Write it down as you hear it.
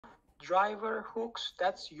driver hooks,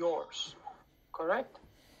 that's yours, correct?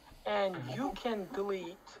 And you can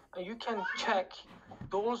delete, you can check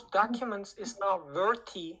those documents is now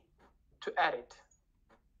worthy to edit.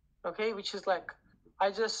 Okay, which is like,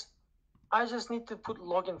 I just need to put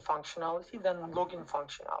login functionality, then login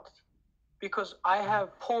functionality. Because I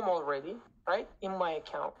have POM already, right, in my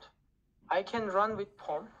account. I can run with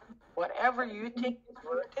POM. Whatever you think is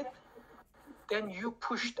worth it, then you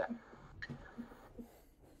push that.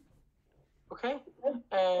 Okay?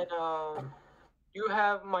 And you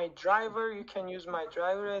have my driver. You can use my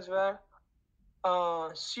driver as well.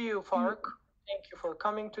 See you, Fark. Thank you for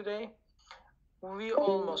coming today. We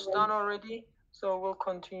almost done already, so we'll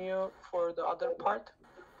continue for the other part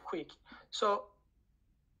quick. So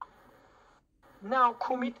now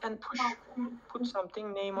commit and push. Put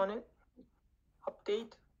something, name on it.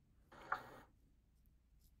 Update.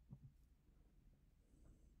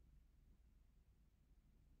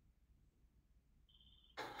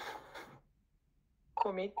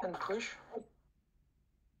 Commit and push.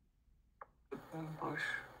 And push.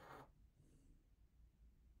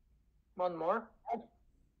 One more.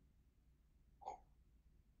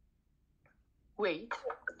 Wait.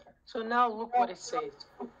 So now look what it says.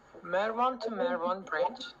 Mervan to Mervan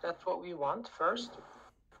branch. That's what we want first.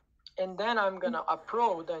 And then I'm gonna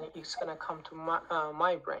upload, and it's gonna come to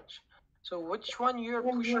my branch. So which one you're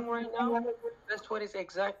pushing right now? That's what is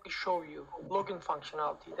exactly show you. Login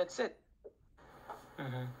functionality. That's it.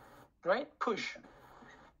 Right? Push.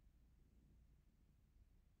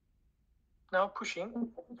 Now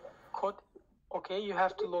pushing. Code. Okay, you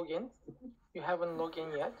have to log in. You haven't logged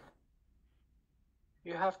in yet.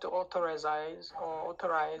 You have to authorize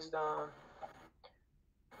the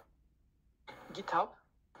GitHub.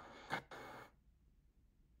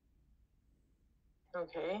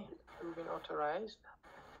 Okay, you've been authorized.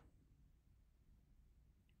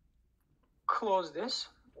 Close this.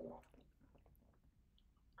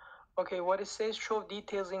 Okay, what it says, show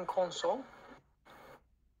details in console.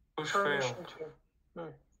 Push permission fail.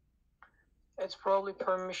 to. It's probably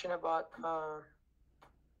permission about.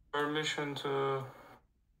 Permission to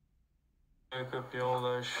make up the old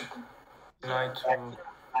night to.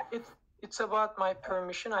 It's about my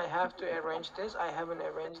permission. I have to arrange this. I haven't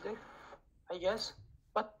arranged it, I guess.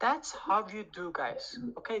 But that's how you do, guys.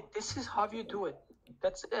 Okay, this is how you do it.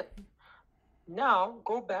 That's it. Now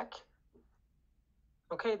go back.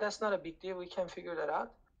 Okay, that's not a big deal. We can figure that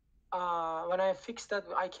out. When I fix that,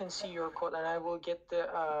 I can see your code, and I will get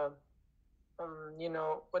the you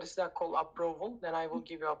know, what is that called, approval. Then I will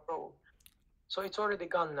give you approval. So it's already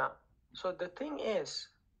gone now. So the thing is,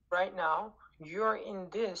 right now you're in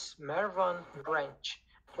this Mervan branch.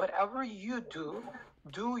 Whatever you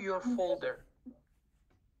do your folder.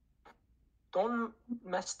 Don't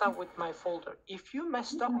mess up with my folder. If you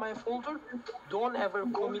messed up my folder, don't ever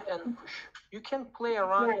commit and push. You can play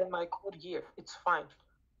around in my code here. It's fine.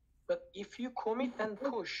 But if you commit and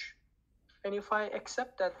push, and if I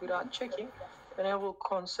accept that without checking, then I will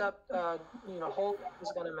concept, you know, whole thing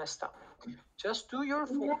is gonna mess up. Just do your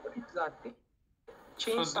folder exactly.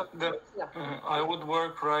 Change so something. I would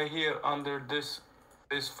work right here under this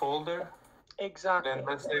folder. Exactly. Then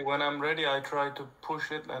let's say when I'm ready, I try to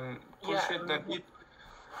push it and push it.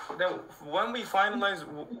 Then when we finalize,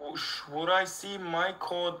 would I see my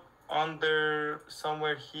code under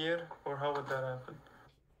somewhere here, or how would that happen?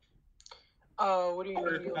 What do you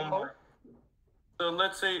mean? Your code? So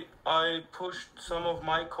let's say I pushed some of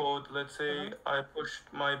my code. Let's say I pushed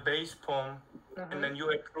my base POM, and then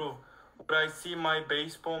you approve. Would I see my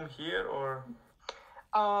base POM here, or?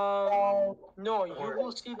 No, you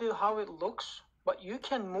will see how it looks, but you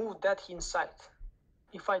can move that inside.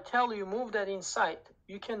 If I tell you move that inside,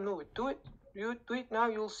 you can move it. Do it. You do it now.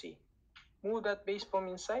 You'll see. Move that base POM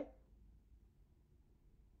inside.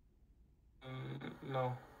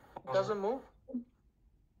 No. It doesn't move.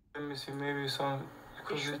 Let me see. Maybe some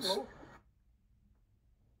because it it's. Move.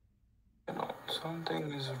 You know,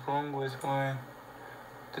 something is wrong with my.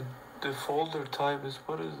 The folder type is,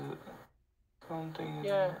 what is it? Something.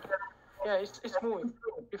 Yeah, it's moving.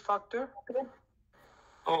 Refactor.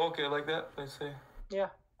 Oh, okay, like that. Let's say. Yeah,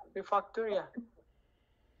 refactor. Yeah.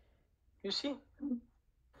 You see?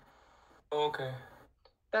 Okay.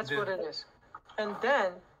 That's what it is. And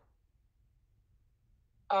then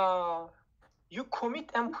you commit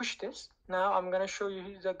and push this. Now I'm gonna show you.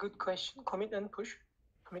 It's a good question. Commit and push.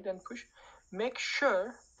 Commit and push. Make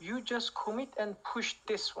sure you just commit and push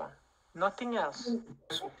this one. Nothing else.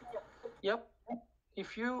 Yep.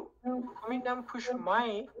 If you commit and push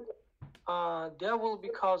my, there will be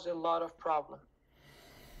cause a lot of problem.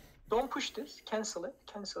 Don't push this, cancel it.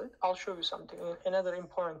 I'll show you something, another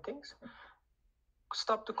important things.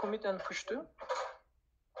 Stop the commit and push to.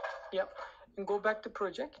 Yep, and go back to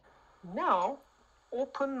project. Now,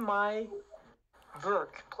 open my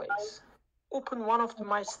workplace. Open one of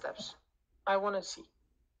my steps. I want to see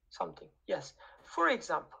something. Yes, for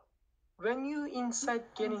example, when you inside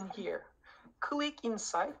getting here, click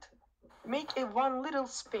inside, make a one little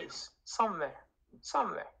space somewhere.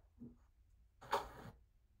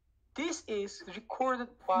 This is recorded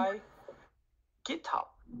by GitHub.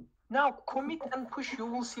 Now commit and push, you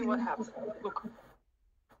will see what happens.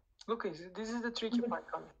 Look, this is the tricky part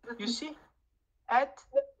coming. You see, at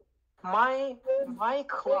my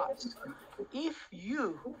class, if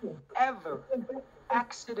you ever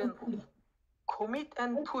accidentally commit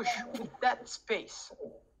and push with that space,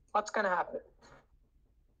 what's gonna happen?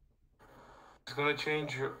 It's gonna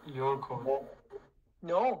change your code.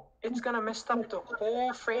 No, it's gonna mess up the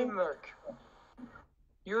whole framework.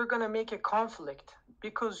 You're gonna make a conflict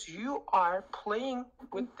because you are playing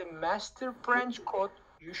with the master branch code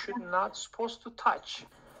you should not supposed to touch.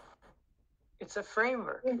 It's a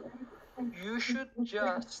framework. You should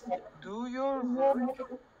just do your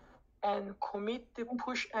work and commit the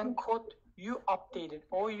push and code you updated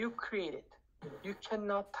or you created. You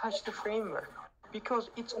cannot touch the framework because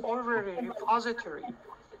it's already a repository.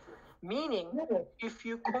 Meaning, if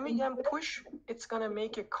you commit and push, it's gonna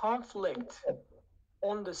make a conflict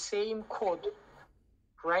on the same code.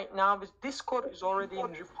 Right now, this code is already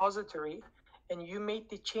in repository and you made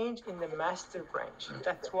the change in the master branch.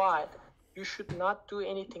 That's why you should not do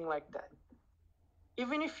anything like that.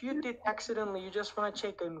 Even if you did accidentally, you just want to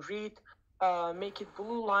check and read, make it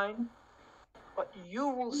blue line, but you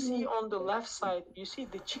will see on the left side, you see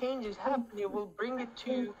the change is happening, it will bring it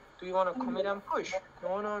to you. Do you want to commit and push?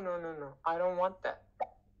 No, I don't want that.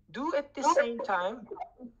 Do at the same time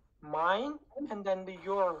mine and then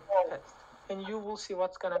your test, and you will see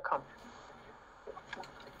what's gonna come.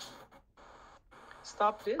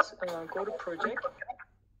 Stop this and go to project.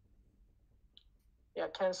 Yeah,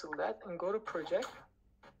 cancel that and go to project.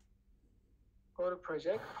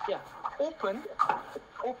 Yeah, open,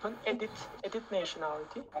 edit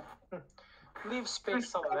nationality. Leave space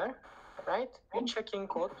somewhere, right? You check in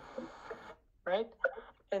code, right?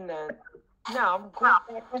 And then now go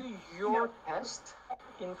back to your test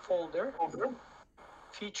in folder,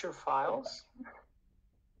 feature files,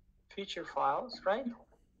 right?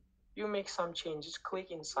 You make some changes, click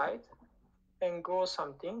inside and go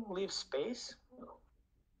something, leave space,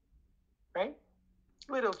 right?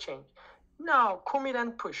 Little change. Now commit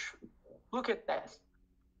and push. Look at that.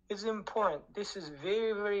 It's important. This is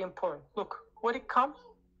very, very important. Look, what it comes?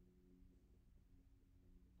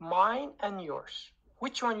 Mine and yours.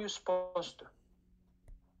 Which one you supposed to?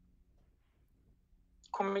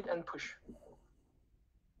 Commit and push.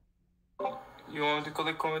 You want to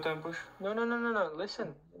click commit and push? No.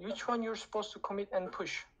 Listen, which one you're supposed to commit and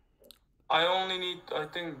push? I only need, I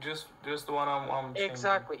think, just the one I'm changing.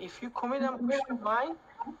 Exactly. If you commit and push mine,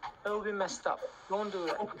 it will be messed up. Don't do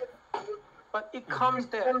that. But it comes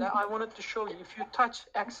there that I wanted to show you. If you touch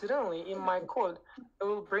accidentally in my code, it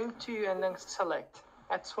will bring to you and then select.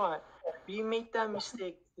 That's why we made that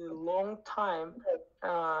mistake a long time.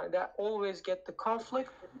 That always get the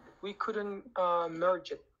conflict. We couldn't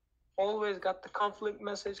merge it. Always got the conflict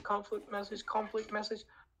message.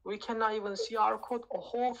 We cannot even see our code. A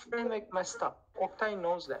whole framework messed up. Oktay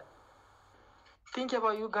knows that. Think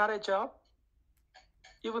about you got a job.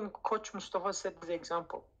 Even Coach Mustafa said the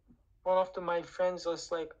example. One of my friends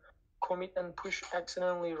was like, commit and push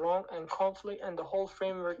accidentally wrong and conflict and the whole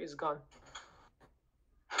framework is gone.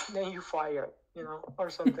 Then you fired, or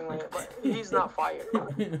something like that. But he's not fired.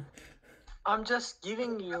 I'm just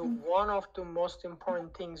giving you one of the most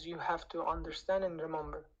important things you have to understand and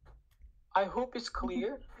remember. I hope it's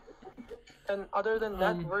clear. And other than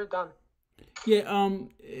that, we're done. Yeah,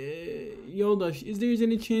 Yoldash, is there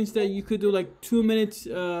any chance that you could do like 2 minutes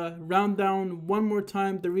round down one more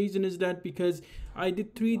time? The reason is that because I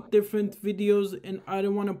did 3 different videos and I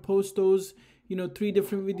don't want to post those, 3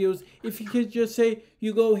 different videos. If you could just say,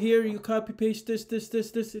 you go here, you copy paste this,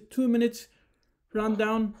 2 minutes round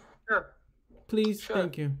down. Sure. Please, sure.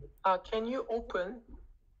 Thank you. Can you open?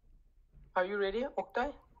 Are you ready,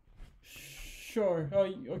 Oktay? Sure. Oh,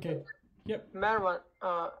 okay. Yep. Marwan,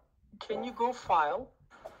 can you go file?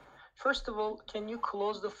 First of all, can you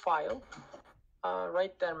close the file?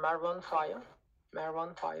 Right there, Marwan file.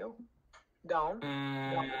 Down.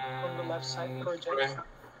 On the left side project. Right.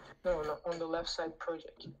 No, on the left side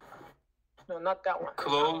project. No, not that one.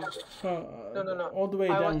 Close. No. All the way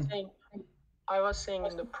down. I was saying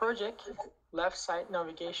in the project, left side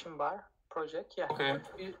navigation bar project. Yeah. Okay.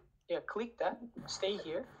 Yeah, click that. Stay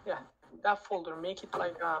here. Yeah, that folder. Make it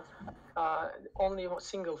like only a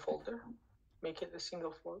single folder. Make it a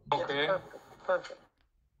single folder. Okay. Yes, perfect.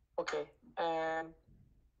 Okay, and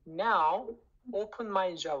now open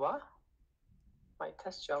my Java, my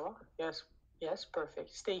test Java. Yes,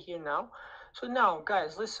 perfect. Stay here now. So now,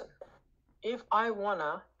 guys, listen. If I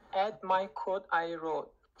wanna add my code I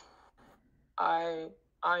wrote, I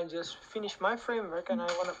just finished my framework and I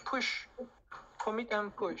wanna commit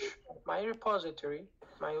and push my repository,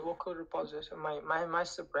 my local repository, my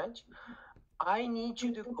master branch. I need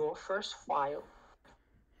you to go first file,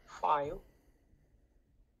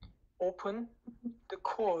 open the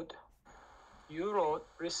code you wrote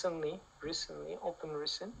recently, open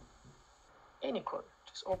recent, any code,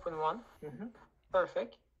 just open one.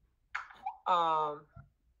 Perfect.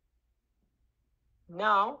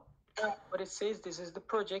 Now what it says, this is the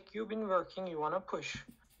project you've been working, you want to push.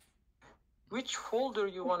 Which folder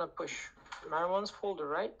you want to push? Marwan's folder,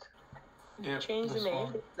 right? Yeah, change the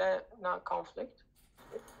name, that not conflict,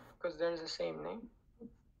 because there's the same name.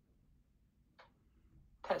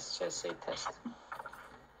 Test, just say test.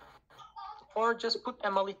 Or just put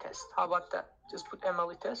MLE test. How about that? Just put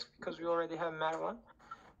MLE test because we already have Marwan.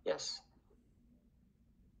 Yes.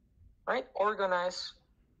 Right? Organize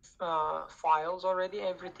files already,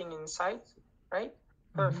 everything inside, right?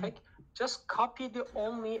 Perfect. Just copy the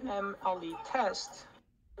only MLE test.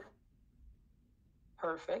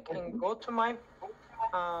 Perfect. And go to my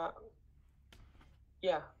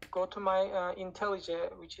go to my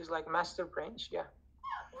IntelliJ, which is like master branch. Yeah.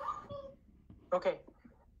 Okay.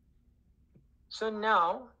 So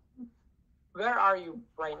now, where are you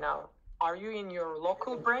right now? Are you in your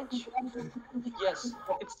local branch? Yes,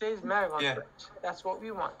 it says Marwan branch. That's what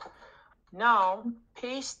we want. Now,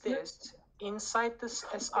 paste this inside this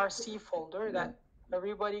SRC folder that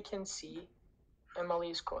everybody can see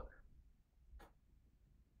Emily's code.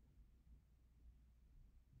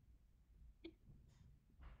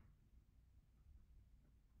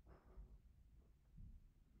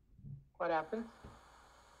 What happened?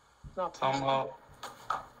 Not somehow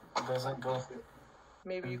it doesn't go.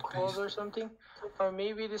 Maybe you close or something, or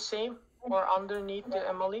maybe the same, or underneath the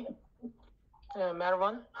Emily,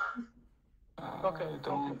 Marwan. Okay,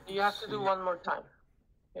 you have to do one more time.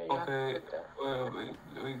 Yeah, you okay, have to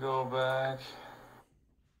we go back.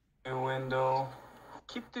 New window.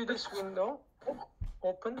 Keep to this window.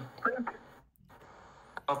 Open.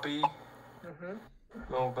 Copy.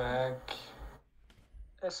 Go back.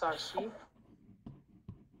 SRC.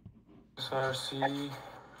 SRC.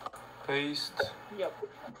 Paste. Yep.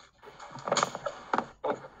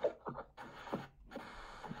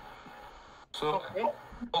 So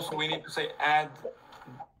also we need to say add.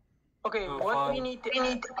 Okay, what we need to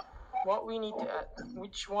add?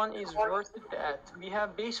 Which one is worth it to add? We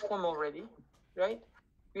have base form already, right?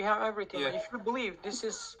 We have everything. If you believe this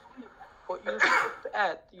is what you're supposed to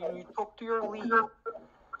add, you talk to your lead.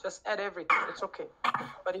 Just add everything. It's okay.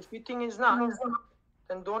 But if you think it's not,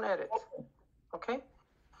 then don't add it. Okay?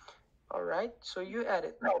 All right. So you add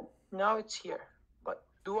it. Now it's here. But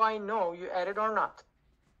do I know you added or not?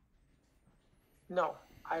 No,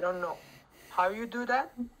 I don't know. How you do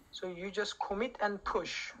that? So you just commit and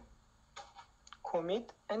push.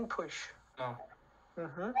 Commit and push. No.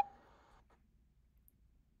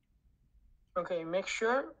 Okay, make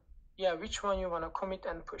sure. Yeah, which one you want to commit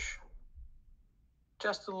and push?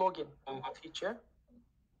 Just the login feature.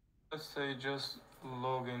 Let's say just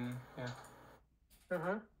login.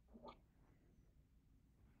 Yeah.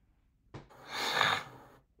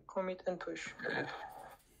 Commit and push. Okay.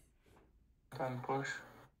 And push.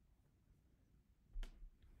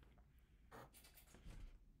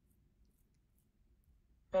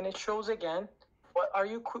 And it shows again. What are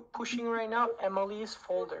you pushing right now? Emily's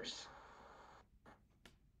folders.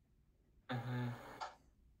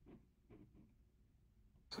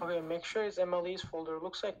 Okay, make sure it's Emily's folder.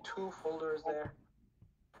 Looks like 2 folders there.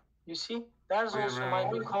 You see? There's also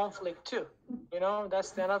might be conflict too. You know,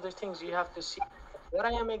 that's the other things you have to see. What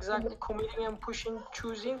I am exactly committing and pushing,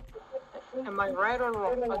 choosing. Am I right or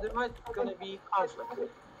wrong? Otherwise, it's going to be conflict.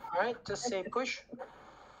 All right, just say push.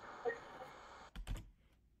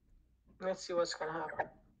 Let's see what's going to happen.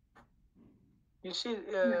 You see,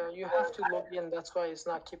 you have to log in. That's why it's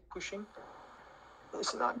not keep pushing.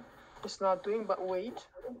 It's not doing, but wait.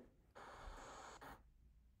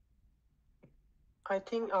 I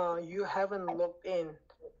think you haven't logged in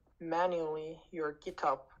manually your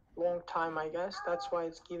GitHub long time, I guess. That's why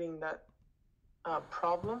it's giving that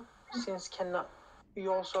problem. Since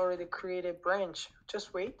you also already created branch.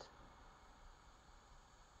 Just wait.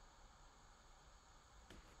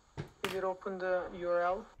 Did it open the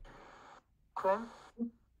URL? Chrome?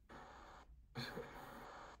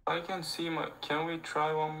 I can see my. Can we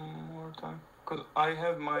try one more time? Because I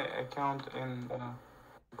have my account in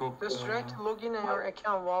Google. Just try to log in your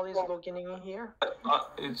account while he's logging in here.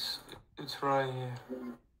 It's right here.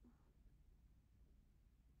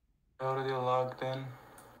 Already logged in.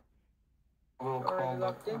 Google Already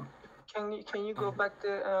logged in. Can you go back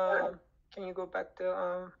to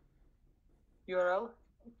URL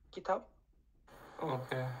GitHub?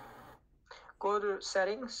 Okay. Go to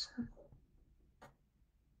settings.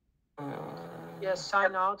 Yes,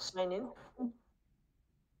 sign out, sign in.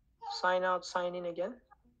 Sign out, sign in again.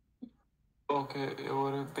 Okay, it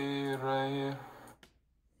would be right here.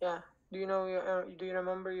 Yeah. Do you know your? Do you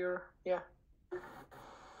remember your? Yeah.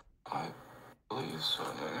 I believe so.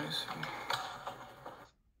 Let me see.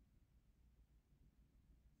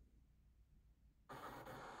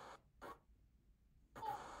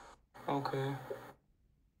 Okay.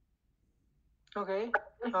 Okay.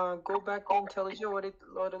 Go back to IntelliJ. What it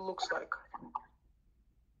looks like.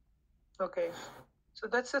 Okay. So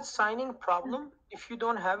that's a signing problem. If you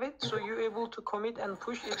don't have it, so you're able to commit and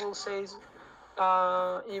push. It will says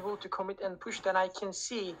able to commit and push. Then I can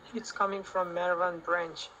see it's coming from Mervan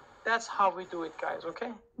branch. That's how we do it, guys.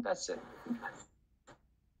 Okay. That's it.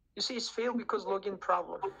 You see, it's failed because login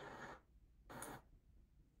problem.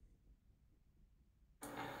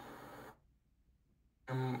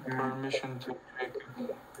 Permission to check.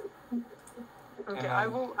 Okay, I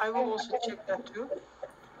will also check that too.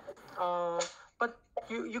 But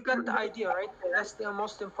you got the idea, right? That's the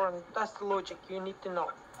most important. That's the logic you need to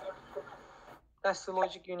know. That's the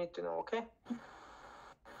logic you need to know. Okay.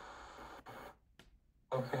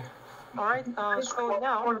 Okay. All right. So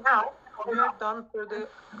now we are done for the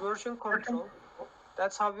version control.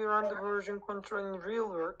 That's how we run the version control in real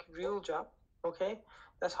work, real job. Okay.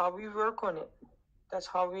 That's how we work on it. That's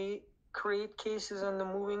how we create cases and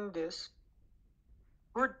moving this.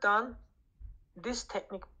 We're done this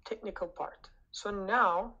technical part. So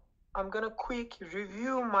now I'm gonna quick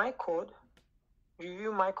review my code.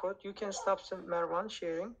 You can stop some Marwan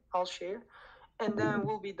sharing. I'll share, and then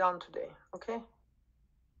we'll be done today. Okay.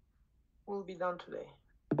 We'll be done today.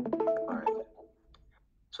 All right.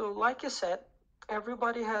 So like I said,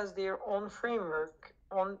 everybody has their own framework,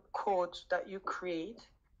 own codes that you create.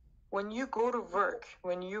 When you go to work,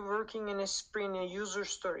 when you're working in a sprint, a user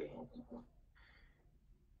story,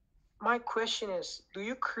 my question is, do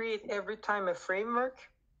you create every time a framework?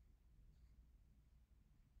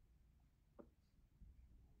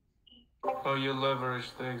 Oh, you leverage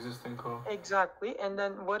the existing code. Exactly. And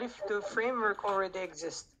then what if the framework already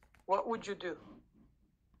exists? What would you do?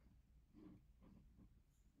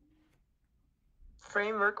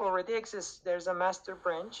 Framework already exists. There's a master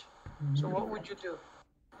branch. So what would you do?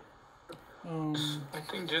 I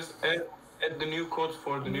think just add the new codes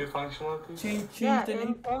for the new functionality. Change Yeah, the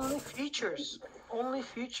and name. only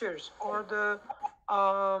features, or the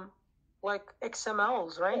like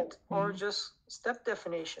XMLs, right? Or just step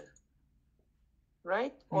definition,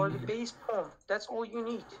 right? Or the base poem. That's all you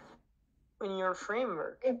need in your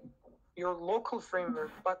framework, your local framework.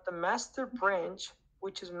 But the master branch,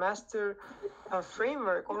 which is master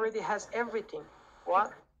framework, already has everything.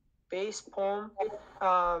 What? Base poem,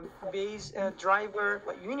 base driver,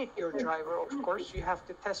 but you need your driver, of course. You have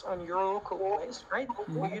to test on your local place, right?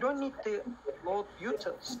 But you don't need to load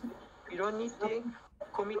utils. You don't need to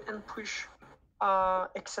commit and push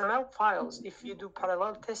XML files if you do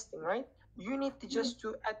parallel testing, right? You need to just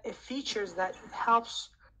to add a features that helps.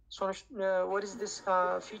 So what is this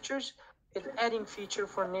features? It's adding feature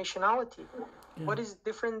for nationality. What is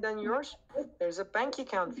different than yours? There's a bank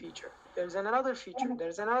account feature. There's another feature.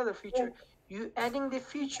 There's another feature. You adding the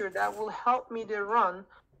feature that will help me to run,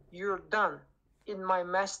 you're done in my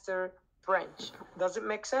master branch. Does it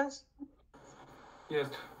make sense? Yes.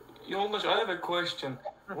 Yoldaş, I have a question.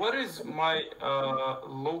 What is my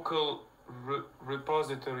local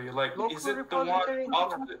repository? Like, Local is it repository? the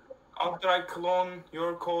one after I clone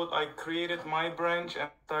your code, I created my branch and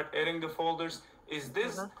start adding the folders? Is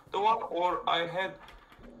this the one, or I had,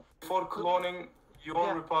 before cloning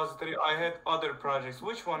your repository, I had other projects?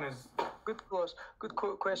 Which one is? Good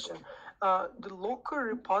question. The local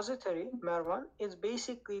repository, Marwan, is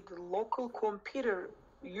basically the local computer.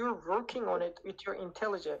 You're working on it with your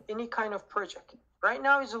IntelliJ, any kind of project. Right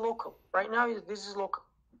now is local. Right now this is local.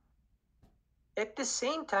 At the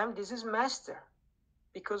same time, this is master,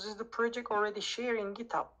 because it's the project already shared in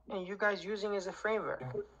GitHub and you guys using as a framework.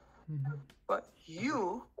 But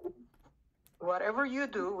whatever you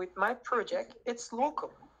do with my project, it's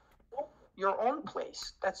local. your own place.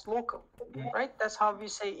 That's local, right? That's how we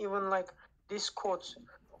say even like this quotes,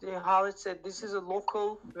 how it said this is a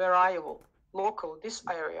local variable, local, this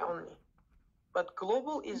area only. But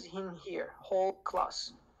global is in here, whole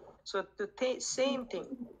class. So the same thing,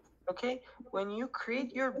 okay? When you create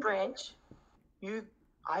your branch,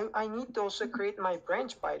 I need to also create my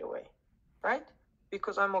branch, by the way, right?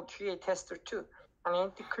 Because I'm a QA tester too. And I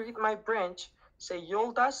need to create my branch, say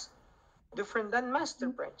Yolda's different than master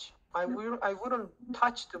branch. I wouldn't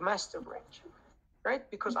touch the master branch, right?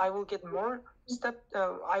 Because I will get more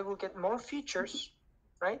I will get more features,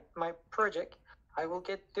 right? My project, I will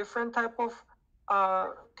get different type of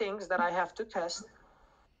things that I have to test.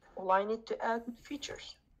 Well, I need to add feature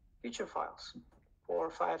files, 4,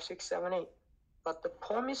 5, 6, 7, 8. But the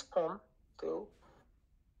POM is POM, still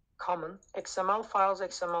common. XML files,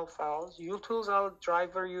 utils are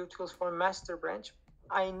driver utils for master branch.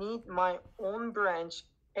 I need my own branch,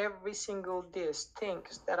 every single this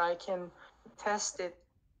thinks that I can test it,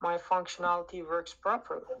 my functionality works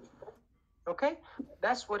properly. Okay,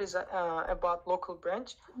 that's what is about local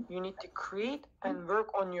branch. You need to create and work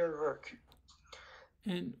on your work.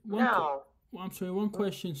 And I'm sorry, one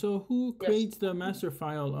question. So who creates the master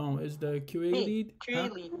file? Is the QA lead? QA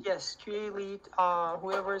lead, yes, QA lead.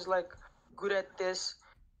 Whoever is like good at this,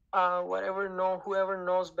 whoever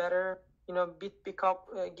knows better. You know, Git pickup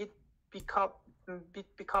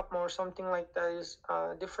or something like that is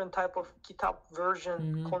different type of GitHub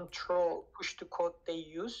version control push to code they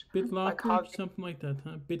use. BitLocker, like something like that,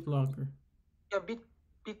 huh? BitLocker. Yeah,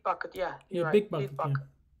 Bitbucket. Yeah, you're right. Bitbucket. Yeah.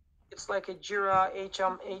 It's like a Jira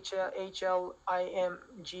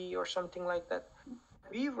HLIMG or something like that.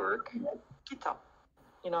 We work GitHub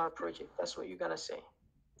in our project. That's what you're gonna say.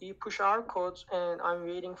 We push our codes, and I'm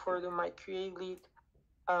waiting for my QA lead,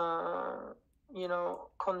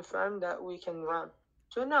 confirm that we can run.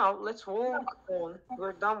 So now let's walk on.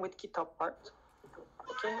 We're done with GitHub part.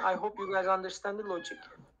 Okay, I hope you guys understand the logic.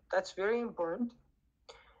 That's very important.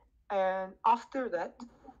 And after that,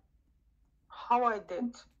 how I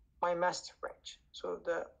did my master branch, so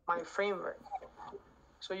my framework.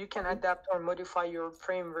 So you can adapt or modify your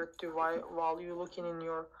framework to while you're looking in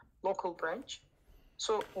your local branch.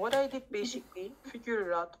 So what I did basically,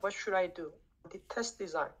 figured out what should I do. The test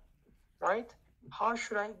design, right? How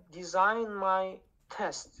should I design my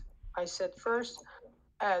test? I said first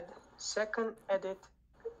add, second edit,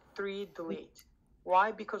 3 delete.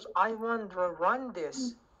 Why? Because I want to run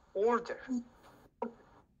this order.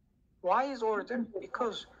 Why is order?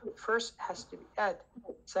 Because first has to be add,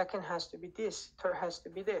 second has to be this, third has to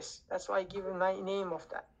be this. That's why I give a name of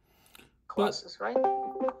that classes, right?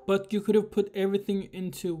 But you could have put everything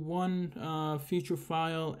into one feature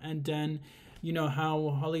file, and then, how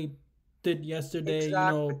Holly did yesterday,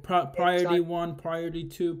 exactly. Priority 1, priority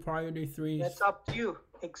 2, priority 3. That's up to you.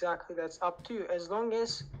 Exactly, that's up to you. As long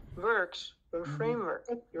as works, your framework,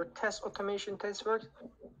 your test automation test works,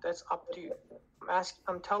 that's up to you.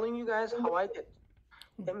 I'm telling you guys how I did.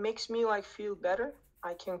 It makes me feel better.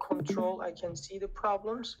 I can control, I can see the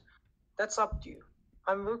problems. That's up to you.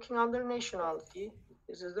 I'm working under nationality.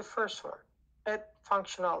 This is the first one. Add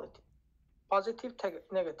functionality. Positive,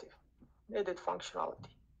 negative. Edit functionality.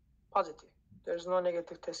 Positive. There's no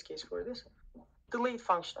negative test case for this. Delete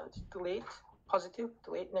functionality. Delete, positive,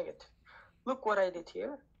 delete, negative. Look what I did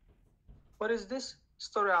here. What is this?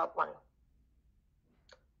 Story outline.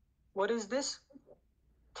 What is this?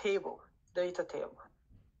 Table, data table.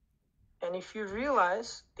 And if you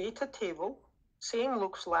realize, data table, same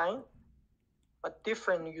looks line, but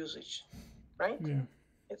different usage, right? Yeah.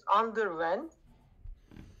 It's under when,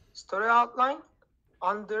 story outline,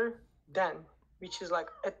 under then, which is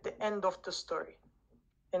at the end of the story,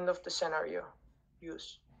 end of the scenario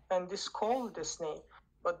use. And this call this name,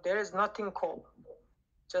 but there is nothing called.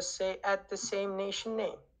 Just say add the same nation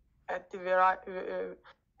name, add the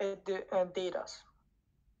datas.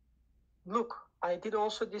 Look, I did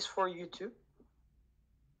also this for YouTube.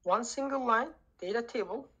 One single line, data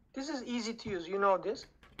table. This is easy to use, you know this.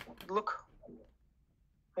 Look,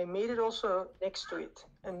 I made it also next to it,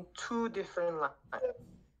 and 2 different lines.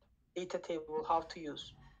 Data table, how to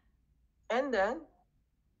use. And then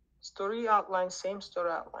story outline, same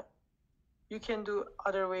story outline. You can do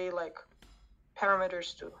other way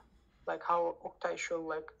parameters too, like how Oktay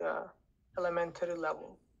showed the elementary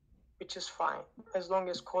level, which is fine as long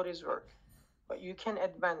as code is work. But you can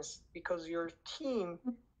advance because your team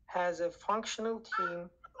has a functional team,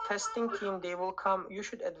 testing team, they will come, you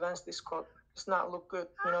should advance this code. It's not look good.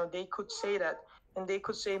 They could say that, and they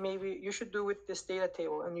could say maybe you should do with this data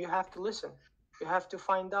table, and you have to listen. You have to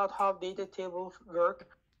find out how data tables work,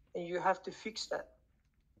 and you have to fix that.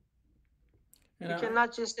 You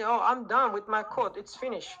cannot just say, oh, I'm done with my code. It's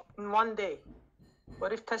finished in one day.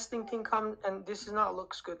 What if testing team comes and this is not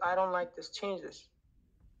looks good? I don't like this. Change this.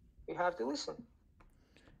 You have to listen.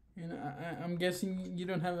 And I'm guessing you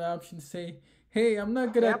don't have the option to say, hey, I'm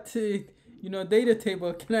not good at, data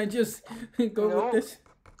table. Can I just go with this?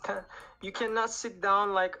 You cannot sit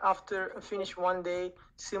down like after finish one day,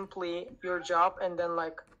 simply your job, and then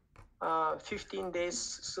like 15 days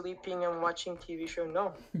sleeping and watching TV show.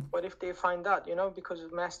 No. What if they find out, because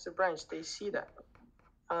of master branch, they see that.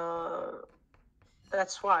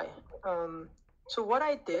 That's why. So what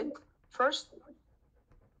I did first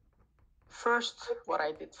what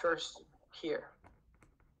I did first here,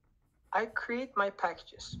 I create my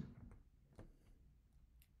packages.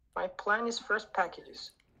 My plan is first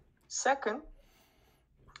packages. Second,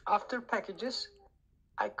 after packages,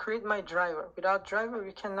 I create my driver. Without driver,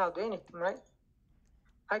 we cannot do anything, right?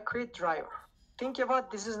 I create driver. Think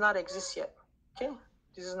about this is not exist yet, okay?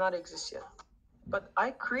 This is not exist yet. But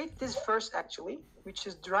I create this first actually, which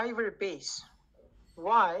is driver base.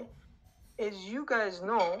 Why? As you guys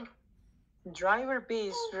know, driver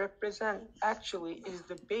base represent actually is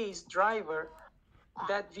the base driver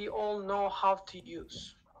that we all know how to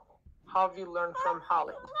use, how we learn from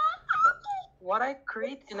Holly. What I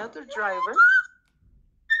create another driver,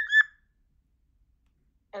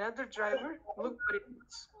 look what it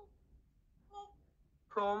is.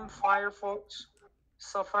 Chrome, Firefox,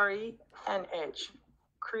 Safari, and Edge.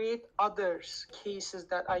 Create others cases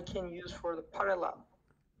that I can use for the parallel.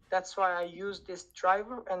 That's why I use this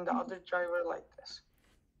driver and the other driver like this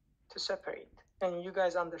to separate, and you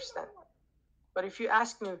guys understand. But if you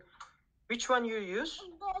ask me which one you use,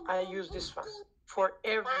 I use this one for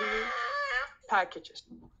every packages.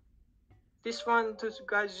 This one to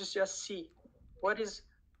guys just see what is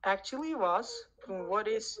actually was and what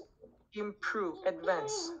is improve,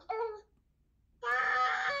 advance.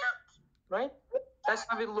 Right? That's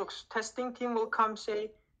how it looks. Testing team will come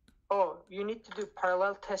say, oh, you need to do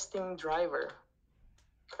parallel testing driver,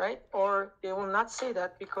 right? Or they will not say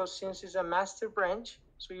that because since it's a master branch,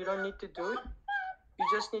 so you don't need to do it. You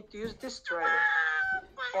just need to use this driver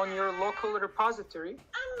on your local repository.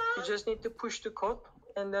 You just need to push the code,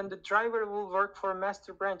 and then the driver will work for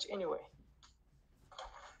master branch anyway,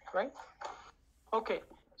 right? Okay,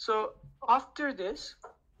 so after this,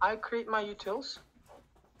 I create my utils.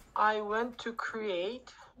 I went to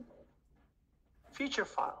create feature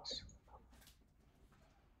files,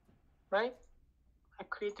 right? I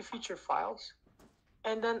create the feature files.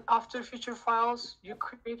 And then after feature files, you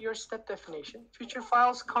create your step definition. Feature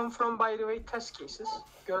files come from, by the way, test cases,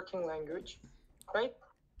 working language, right?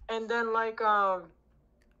 And then like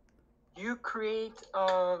you create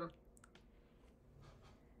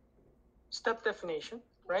step definition,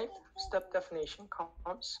 right? Step definition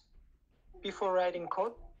comes before writing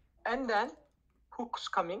code. And then hooks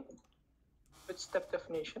coming with step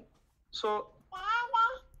definition. So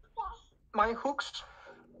my hooks,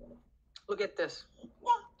 look at this.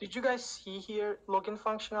 Did you guys see here login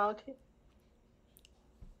functionality?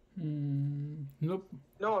 Nope.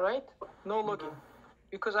 No, right? No login.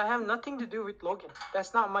 Because I have nothing to do with login.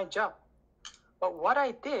 That's not my job. But what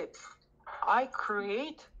I did, I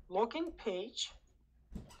create login page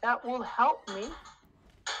that will help me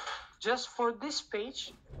just for this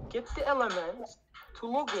page, get the elements to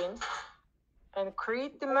log in and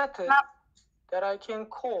create the method that I can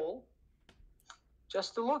call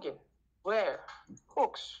just to log in. Where?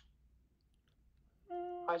 Hooks.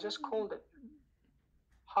 I just called it.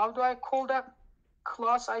 How do I call that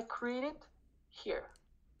class I created? Here.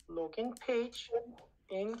 Login page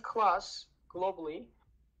in class globally.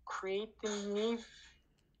 Create the new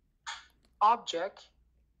object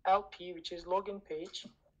LP, which is login page.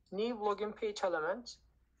 New login page element.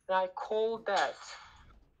 And I call that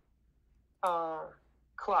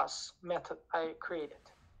class method I created.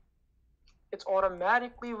 It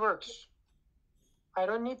automatically works. I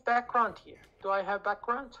don't need background here. Do I have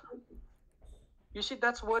background? You see,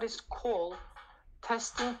 that's what is called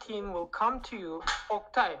testing team will come to you.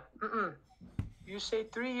 Oktay, you say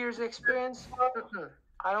 3 years experience?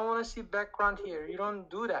 I don't want to see background here. You don't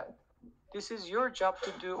do that. This is your job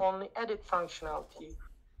to do only edit functionality,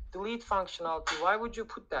 delete functionality. Why would you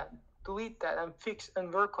put that? Delete that and fix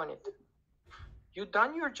and work on it. You've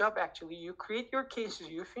done your job actually. You create your cases,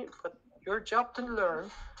 but your job to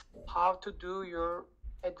learn how to do your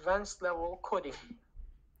advanced level coding.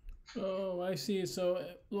 Oh, I see. So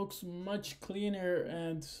it looks much cleaner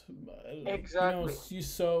and exactly.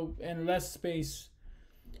 And less space.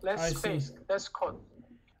 Less space, less code.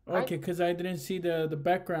 Okay, because I didn't see the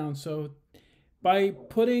background. So by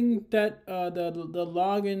putting that the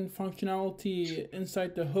login functionality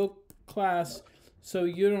inside the hook class, so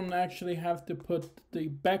you don't actually have to put the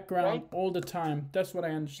background right? all the time. That's what I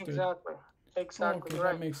understood. Exactly. Oh, Exactly okay,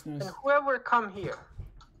 right. that makes sense. And whoever come here,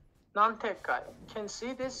 non-tech guy, can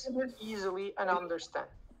see this easily and understand,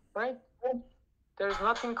 right? There's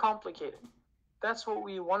nothing complicated. That's what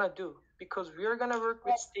we want to do because we are going to work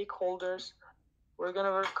with stakeholders, we're going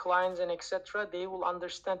to work clients and etc. They will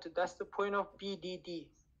understand it. That's the point of BDD,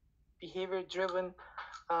 behavior driven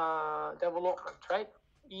development, right?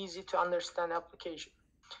 Easy to understand application.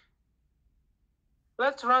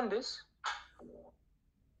 Let's run this.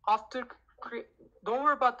 After don't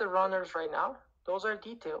worry about the runners right now. Those are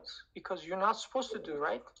details because you're not supposed to do,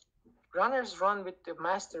 right? Runners run with the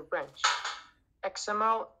master branch,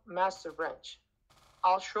 XML master branch.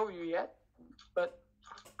 I'll show you yet, but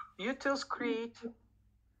utils create,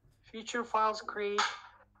 feature files create.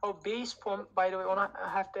 Oh, base poem, by the way, I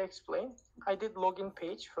have to explain. I did login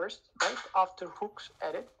page first, right? After hooks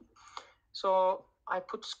edit. So I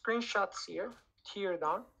put screenshots here, tear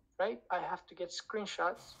down, right? I have to get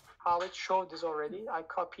screenshots. How it showed this already. I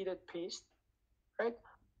copied it, paste, right?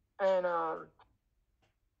 And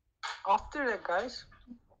after that, guys,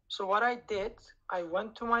 so what I did, I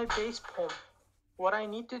went to my base poem. What I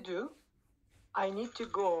need to do, I need to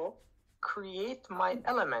go create my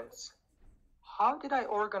elements. How did I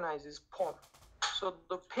organize this poem? So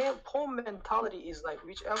the poem mentality is like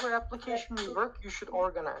whichever application you work, you should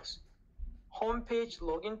organize. Homepage,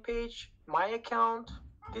 login page, my account,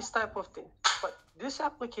 this type of thing. But this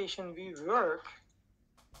application we work,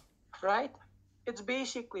 right? It's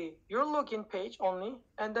basically your login page only,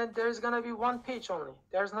 and then there's gonna be one page only.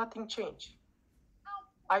 There's nothing changed.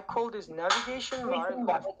 I call this navigation bar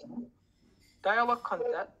left, dialog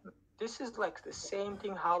content. This is like the same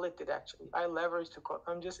thing Khalid did actually. I leveraged the code.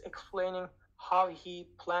 I'm just explaining how he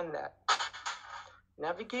planned that.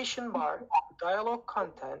 Navigation bar, dialog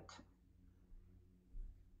content,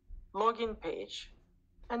 login page,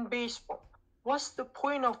 and base poem. What's the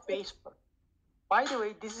point of base poem? By the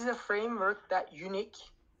way, this is a framework that unique,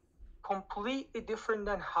 completely different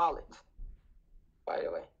than Khalid. By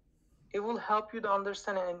the way, it will help you to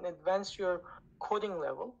understand and advance your coding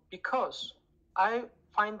level because I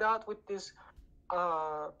find out with this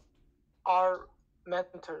our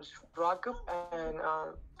mentors, Ragib and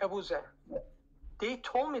Abu Zer. They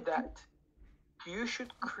told me that you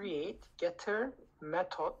should create getter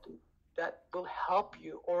method that will help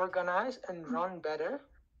you organize and run better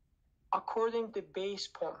according to base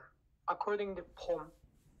poem, according to poem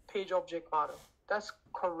page object model. That's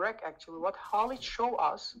correct actually. What Khalid show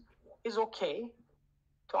us is okay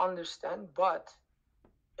to understand, but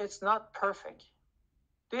it's not perfect.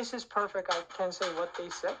 This is perfect, I can say what they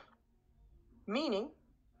said. Meaning,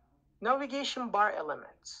 navigation bar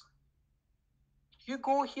elements. You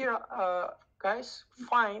go here, guys,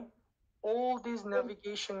 find all these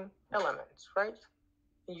navigation elements, right?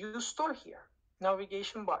 And you store here,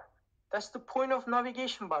 navigation bar. That's the point of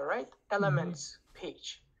navigation bar, right? Elements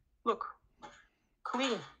page. Look,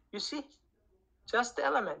 clean, you see? Just the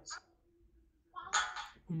elements.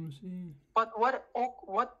 But what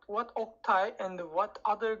Oktay and what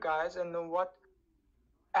other guys and what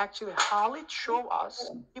actually Khalid show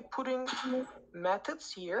us, he putting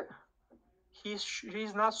methods here.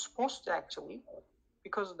 He's not supposed to actually,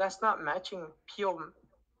 because that's not matching PO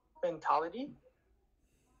mentality.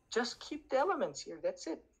 Just keep the elements here. That's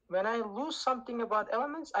it. When I lose something about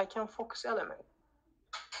elements, I can focus element.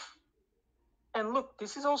 And look,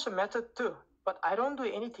 this is also method too, but I don't do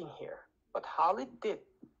anything here. But Khalid did.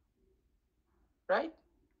 Right?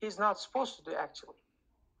 He's not supposed to do actually.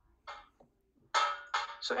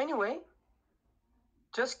 So anyway,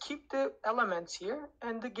 just keep the elements here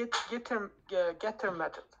and the getter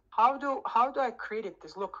method. How do I create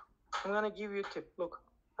this? Look, I'm gonna give you a tip. Look,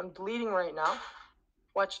 I'm deleting right now.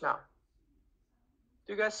 Watch now.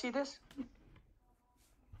 Do you guys see this?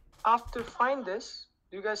 After find this,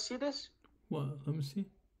 do you guys see this? Well, let me see.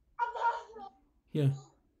 Yeah.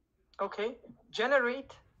 Okay,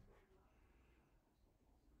 generate.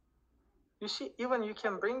 You see, even you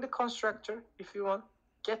can bring the constructor if you want,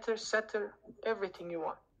 getter, setter, everything you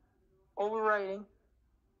want. Overriding,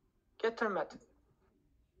 getter method.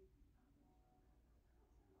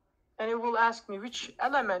 And it will ask me which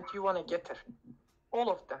element you want to getter. All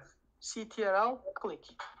of them. CTRL, click.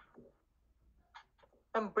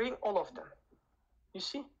 And bring all of them. You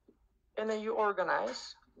see? And then you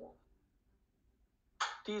organize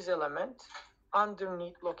these elements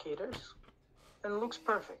underneath locators. And it looks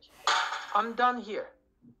perfect. I'm done here.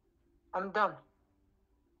 I'm done.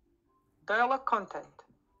 Dialog content.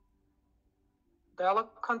 Dialog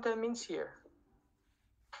content means here.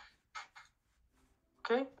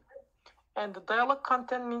 Okay? And the dialog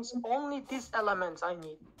content means only these elements I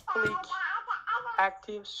need. Click,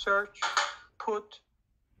 active, search, put,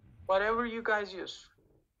 whatever you guys use.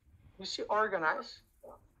 You see organize,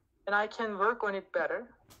 and I can work on it better.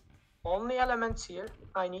 Only elements here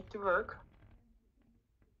I need to work,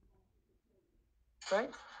 right?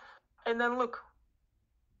 And then look,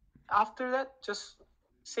 after that, just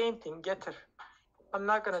same thing, getter. I'm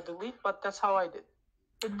not gonna delete, but that's how I did.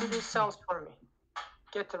 It did it cells for me.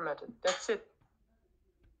 Getter method, that's it.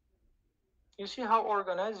 You see how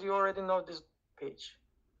organized? You already know this page.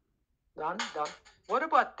 Done, done. What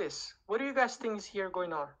about this? What do you guys think is here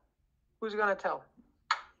going on? Who's gonna tell?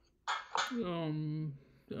 You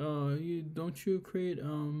create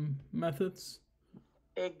methods?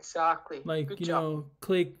 Exactly. Like, good you job. know,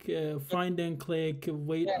 click, find and click,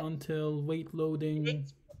 wait until, wait loading.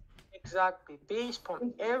 Exactly. Based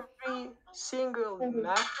on every single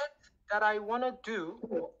method that I wanna do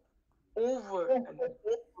over and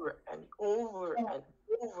over and over and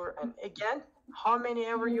over and again, how many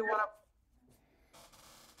ever you wanna,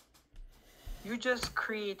 you just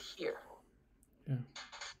create here. Yeah.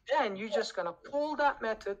 Then you're just gonna pull that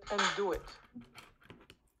method and do it.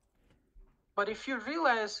 But if you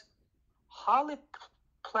realize how it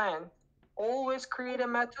plan, always create a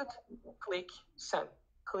method, click send,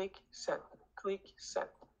 click send, click send,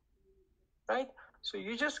 right? So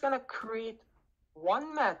you're just gonna create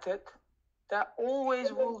one method that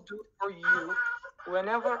always will do for you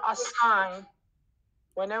whenever assign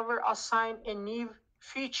a new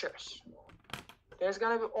features. There's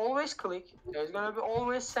gonna be always click, there's gonna be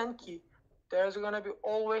always send key, there's gonna be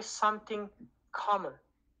always something common.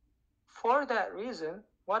 For that reason,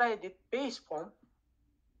 what I did base form,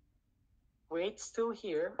 wait still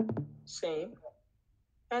here, same,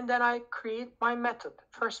 and then I create my method,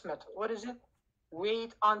 first method. What is it?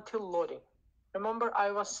 Wait until loading. Remember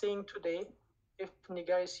I was saying today, if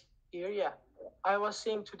Nigar is here, yeah, I was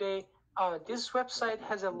saying today, this website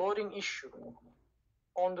has a loading issue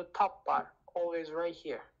on the top bar, always right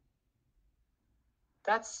here.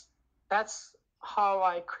 That's how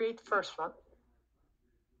I create first one,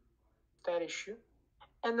 that issue.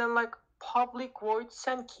 And then like public void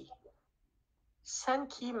send key. Send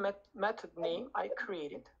key method name I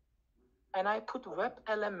created, and I put web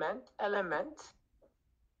element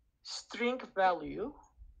string value.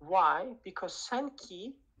 Why? Because send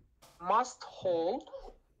key must hold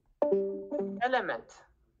element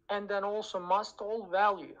and then also must hold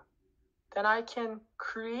value. Then I can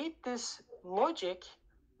create this logic.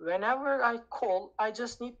 Whenever I call, I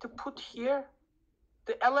just need to put here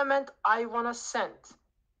the element I want to send.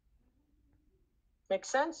 Make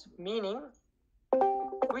sense? Meaning,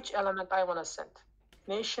 which element I want to send?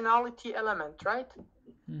 Nationality element, right?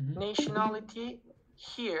 Nationality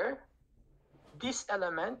here, this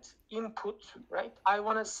element, input, right? I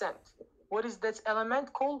want to send. What is that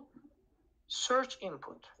element called? Search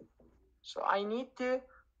input. So I need to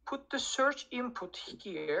put the search input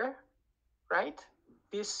here, right?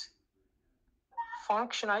 This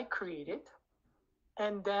function I created,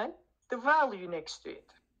 and then the value next to it.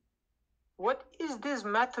 What is this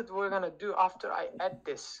method we're gonna do after I add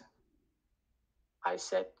this? I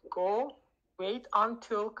said go wait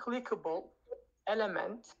until clickable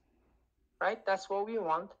element, right? That's what we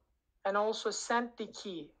want. And also send the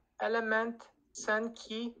key, element, send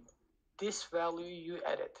key, this value you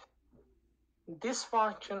added. This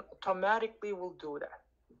function automatically will do that.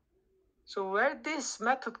 So where this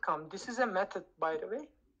method comes, this is a method, by the way.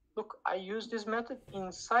 Look, I use this method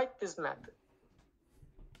inside this method.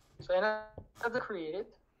 So another created,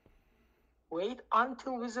 wait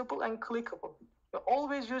until visible and clickable. You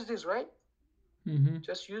always use this, right?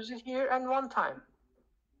 Just use it here and one time.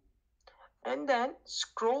 And then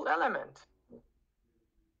scroll element.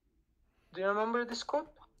 Do you remember this code?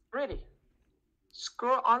 Ready.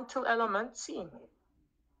 Scroll until element seen.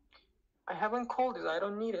 I haven't called this, I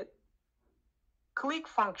don't need it. Click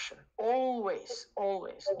function, always.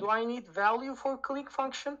 Do I need value for click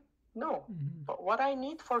function? No. But what I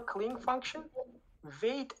need for click function,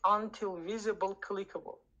 wait until visible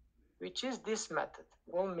clickable, which is this method,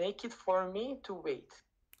 will make it for me to wait.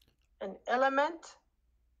 An element,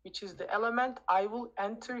 which is the element I will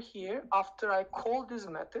enter here after I call this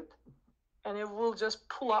method, and it will just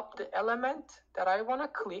pull up the element that I want to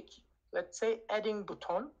click. Let's say adding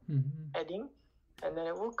button, adding, and then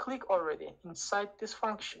it will click already inside this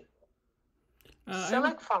function.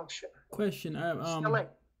 Select function. Question.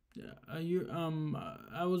 Select.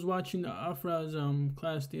 I was watching Afra's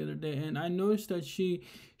class the other day, and I noticed that she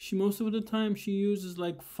most of the time she uses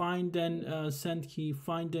like find and send key,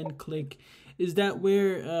 find and click. Is that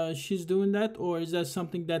where she's doing that, or is that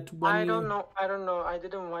something that when I you? don't know. I don't know. I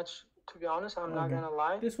didn't watch, to be honest. I'm not Okay, gonna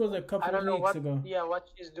lie. this was a I couple of don't know weeks what, ago. yeah, what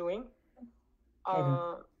she's doing.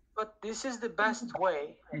 Okay. But this is the best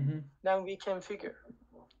way that we can figure,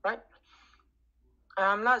 right? And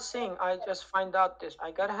I'm not saying I just find out this.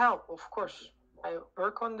 I got help, of course. I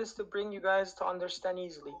work on this to bring you guys to understand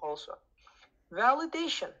easily also.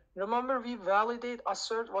 Validation. Remember we validate,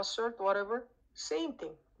 assert, whatever? Same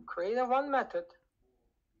thing. Create a one method.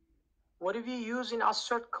 What do we use in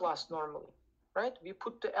assert class normally? Right? We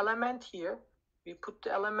put the element here. We put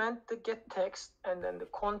the element to get text and then to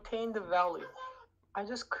contain the value. I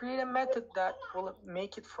just create a method that will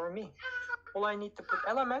make it for me. All I need to put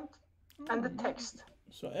element and the text.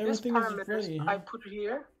 So This everything is parameters ready, huh? I put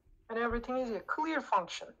here and everything is here. Clear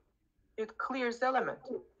function. It clears the element.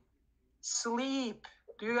 Sleep.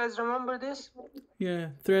 Do you guys remember this? Yeah,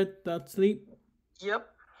 thread.sleep. Yep.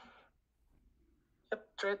 Yep,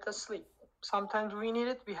 thread asleep. Sometimes we need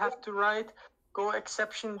it. We have to write go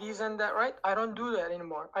exception these and that, right? I don't do that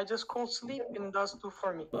anymore. I just call sleep and it does do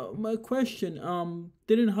for me. But my question,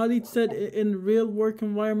 didn't Khalid said in real work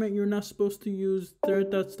environment you're not supposed to use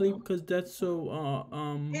thread.sleep because that's so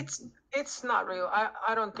It's not real.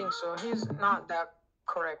 I don't think so. He's not that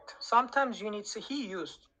correct. Sometimes you need to he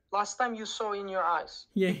used. Last time you saw in your eyes.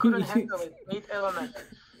 yeah He couldn't handle it. 8 element.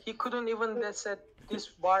 He couldn't even that said this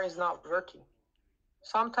bar is not working.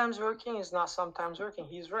 Sometimes working is not sometimes working.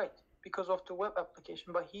 He's right because of the web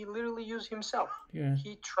application, but he literally used himself. Yeah.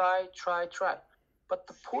 He try. But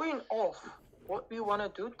the point of what we want to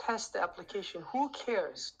do, test the application. Who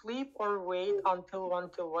cares? Sleep or wait until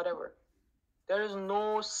whatever. There is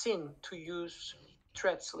no sin to use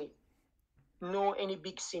thread sleep. No any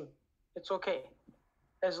big sin. It's okay.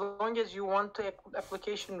 As long as you want the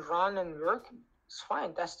application run and work, it's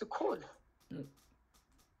fine. That's the code.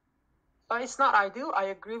 It's not ideal. I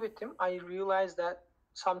agree with him. I realize that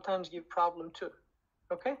sometimes give problem too.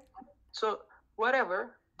 Okay? So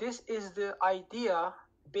whatever, this is the idea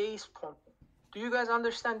base point. Do you guys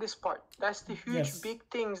understand this part? That's the huge Yes. big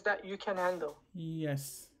things that you can handle.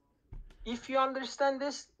 Yes. If you understand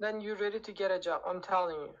this, then you're ready to get a job. I'm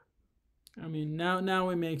telling you. I mean now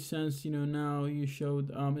it makes sense, you know, now you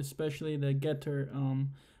showed especially the getter.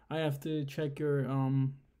 I have to check your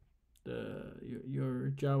your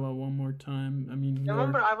Java one more time. I mean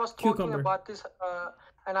Remember I was talking Cucumber. about this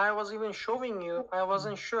and I was even showing you I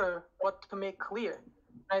wasn't sure what to make clear.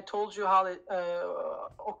 I told you how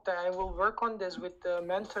okay, I will work on this with the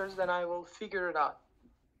mentors, then I will figure it out.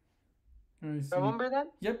 Remember that?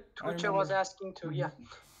 Yep. Tuche was asking to. Yeah.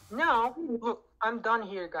 Now, look, I'm done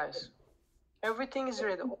here, guys. Everything is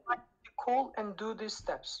ready. I call and do these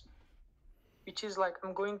steps, which is like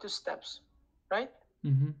I'm going to steps, right?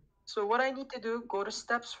 So what I need to do, go to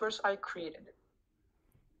steps first. I created it,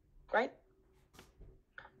 right?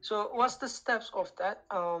 So what's the steps of that?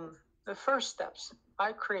 The first steps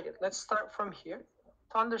I created. Let's start from here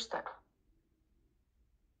to understand.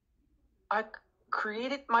 I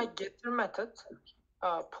created my getter method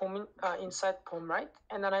POM, inside POM, right?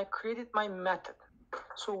 And then I created my method.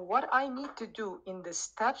 So what I need to do in the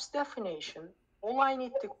steps definition, all I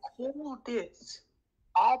need to call this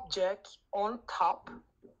object on top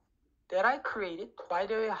that I created. By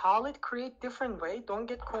the way, how it create different way, don't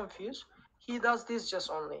get confused. He does this just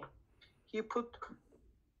only. He put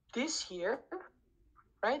this here,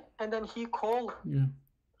 right? And then he called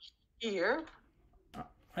here.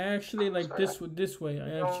 I actually like this way.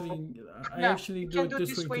 I actually do it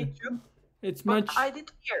this way too. It's but much. I did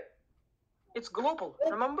here. It's global.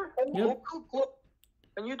 Remember? Yep. Local.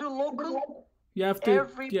 When you do local, you have to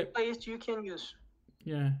every place you can use.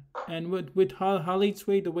 Yeah, and with Khalid's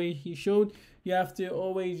way, the way he showed, you have to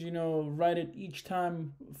always, you know, write it each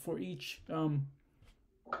time for each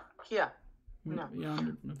Yeah. No. Yeah.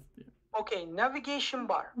 Okay, navigation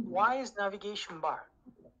bar. Why is navigation bar?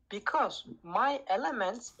 Because my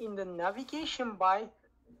elements in the navigation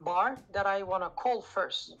bar that I want to call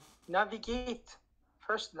first. Navigate.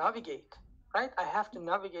 First navigate, right? I have to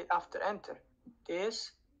navigate after enter.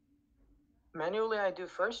 This manually I do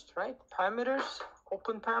first, right? Parameters,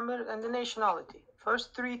 open parameter, and the nationality.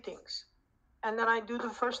 First three things. And then I do the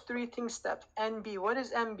first three things steps. NB. What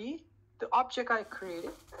is NB? The object I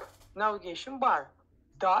created. Navigation bar.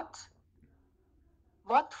 Dot.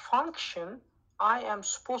 What function I am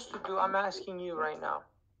supposed to do, I'm asking you right now.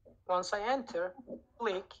 Once I enter,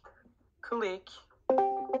 click,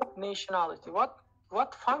 nationality.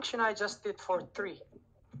 What function I just did for 3?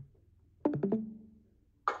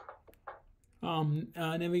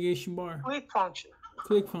 Navigation bar. Click function.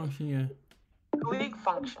 Click function, yeah. Click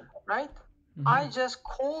function, right? I just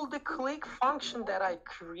call the click function that I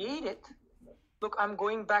created. Look, I'm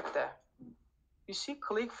going back there. You see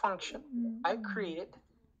click function I created.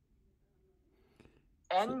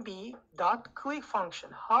 nb.click function.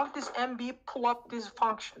 How does nb pull up this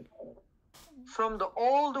function from the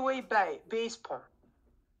all the way base point?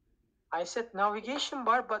 I said navigation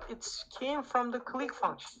bar, but it came from the click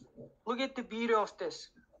function. Look at the beauty of this.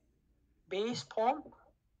 Base point,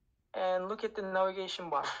 and look at the navigation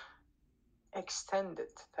bar.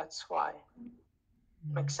 Extended, that's why.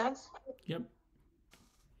 Make sense? Yep.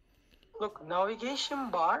 Look, navigation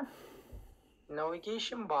bar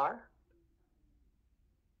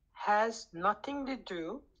has nothing to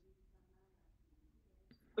do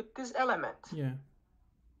with this element. Yeah.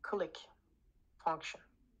 Click function.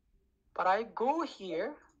 But I go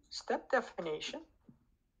here, step definition.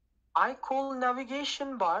 I call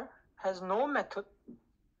navigation bar, has no method.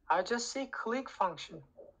 I just say click function.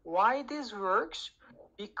 Why this works?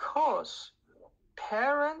 Because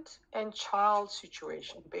parent and child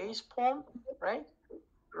situation, base point, right?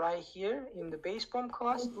 Right here in the base point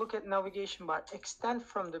class, look at navigation bar, extend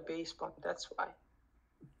from the base point, that's why.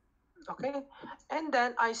 Okay, and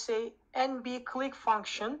then I say nb click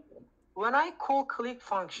function. When I call click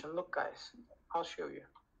function, look guys, I'll show you.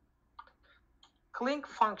 Click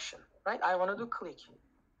function, right? I want to do click.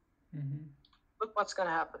 Look what's gonna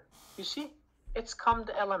happen. You see, it's come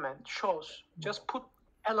the element, shows, just put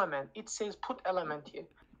element. It says put element here.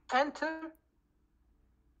 Enter,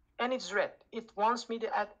 and it's red. It wants me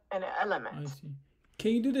to add an element. I see.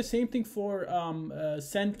 Can you do the same thing for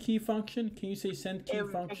send key function? Can you say send key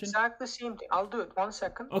function? Exactly the same thing. I'll do it. 1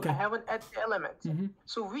 second. Okay. I haven't added the element.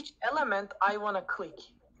 So which element I want to click?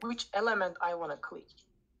 Which element I want to click?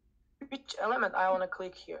 Which element I want to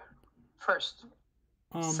click here? First.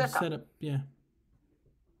 Setup. Yeah.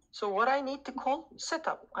 So what I need to call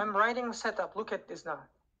setup. I'm writing setup. Look at this now.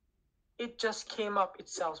 It just came up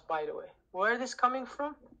itself, by the way. Where is this coming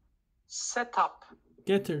from? Setup.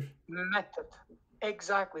 Getter. Method.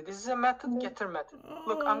 Exactly. This is a method, getter method.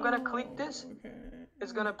 Look, I'm going to click this.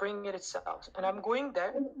 It's going to bring it itself. And I'm going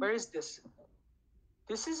there. Where is this?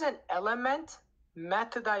 This is an element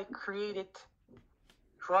method I created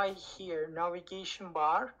right here, navigation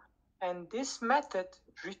bar. And this method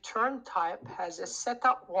return type has a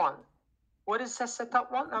setup one. What is a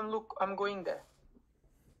setup one? I'm going there.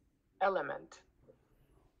 Element.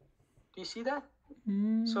 Do you see that?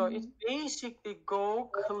 So it's basically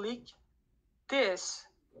go click this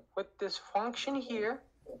with this function here,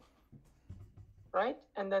 right?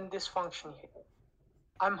 And then this function here.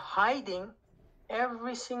 I'm hiding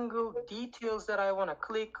every single details that I want to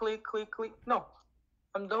click. No,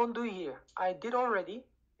 I don't do here. I did already,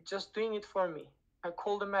 just doing it for me. I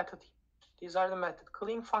call the method. These are the method.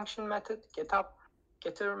 Click function method,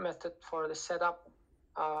 getter method for the setup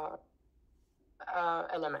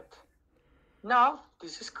element. Now,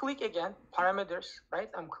 this is click again, parameters,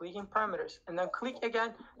 right? I'm clicking parameters. And then click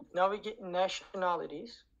again, navigate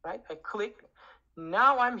nationalities, right? I click.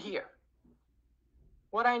 Now I'm here.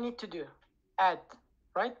 What I need to do? Add,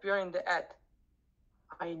 right? We are in the add.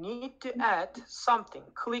 I need to add something.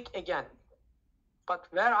 Click again. But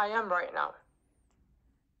where I am right now?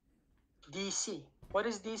 DC. What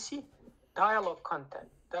is DC? Dialog content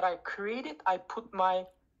that I created. I put my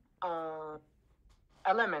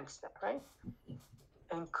elements there, right?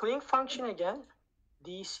 And click function again.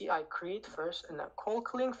 DC I create first, and then call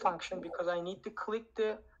click function because I need to click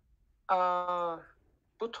the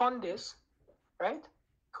button this, right?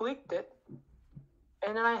 Clicked it,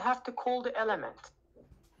 and then I have to call the element.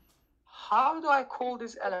 How do I call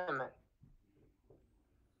this element?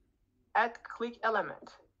 Add click element,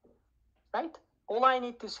 right? All I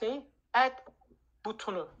need to say add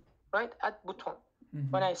button, right? Add button.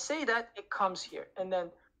 When I say that, it comes here. And then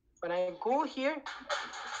when I go here,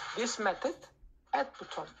 this method, add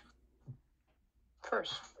button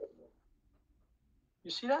first.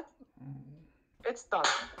 You see that? It's done.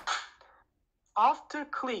 After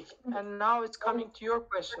click, and now it's coming to your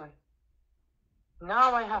question.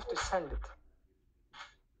 Now I have to send it.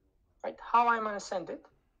 Right? How am I going to send it?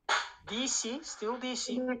 DC, still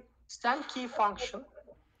DC, send key function.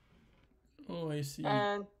 Oh, I see.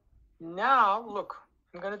 And now, look,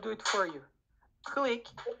 I'm going to do it for you. Click,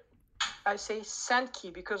 I say send key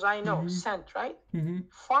because I know send, right?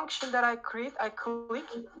 Function that I create, I click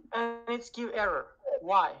and it's give error.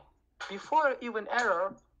 Why? Before even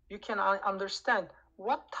error, you can understand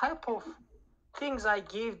what type of things I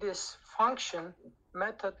gave this function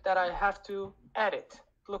method that I have to edit.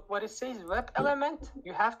 Look what it says, web element,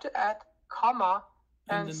 you have to add comma,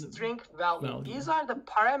 and then string value. These are the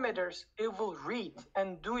parameters it will read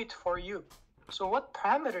and do it for you. So what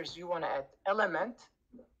parameters you want to add? Element,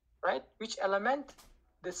 right? Which element?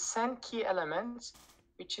 The send key elements,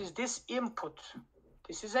 which is this input.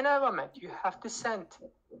 This is an element. You have to send.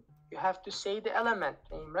 You have to say the element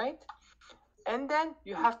name, right? And then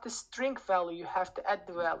you have the string value. You have to add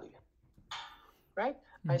the value, right?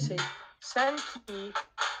 I say send key.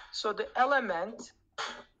 So the element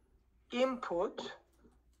input,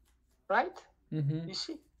 right? You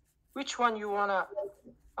see which one you wanna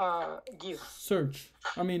give? Search.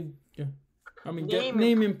 I mean, yeah. I mean, get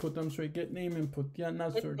name input. I'm sorry, get name input. Yeah,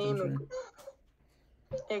 not search. I'm sorry.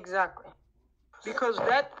 Exactly, because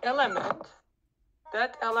that element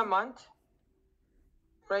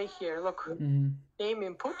right here. Look, name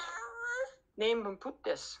input. Name input.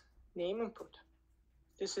 This name input.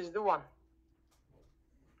 This is the one.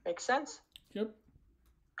 Make sense? Yep.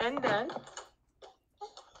 And then,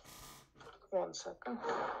 one second.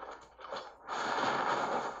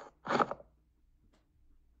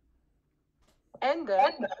 And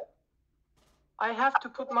then, I have to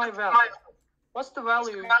put my value. What's the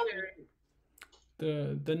value?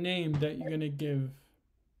 The name that you're gonna give.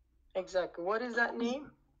 Exactly. What is that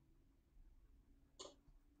name?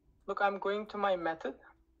 Look, I'm going to my method.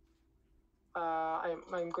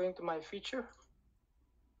 I'm going to my feature.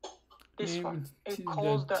 This name one. It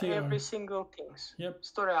calls the every single things. Yep.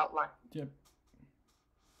 Story outline. Yep.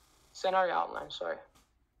 Scenario outline, sorry.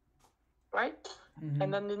 Right?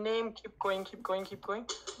 And then the name, keep going.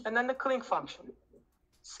 And then the clink function.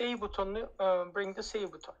 Save button, bring the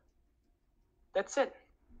save button. That's it.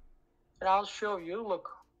 And I'll show you, look,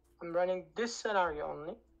 I'm running this scenario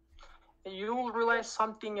only. And you will realize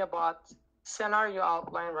something about scenario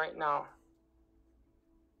outline right now.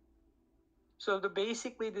 So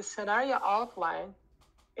basically the scenario outline,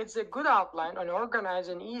 it's a good outline and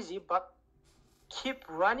organized and easy, but keep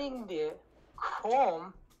running the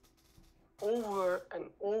Chrome over and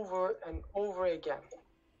over and over again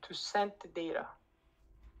to send the data.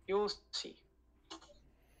 You'll see.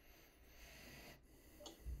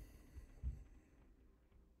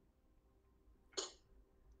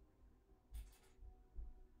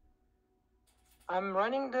 I'm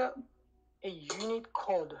running a unit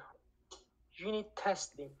code, unit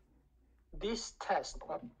testing, this test,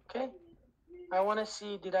 okay? I want to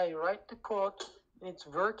see, did I write the code? It's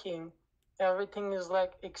working. Everything is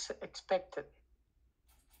like expected.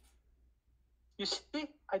 You see,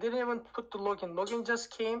 I didn't even put the login. Login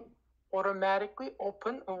just came automatically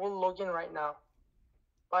open and we'll log in right now.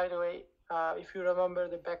 By the way, if you remember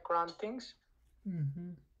the background things.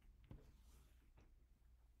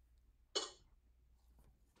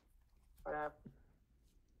 What happened?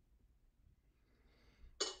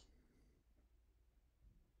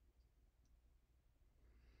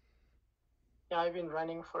 Yeah, I've been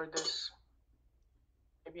running for this.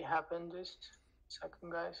 Maybe happened this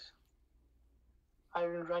second, guys.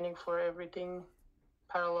 I've been running for everything,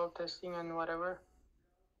 parallel testing and whatever.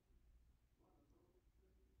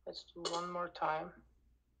 Let's do one more time.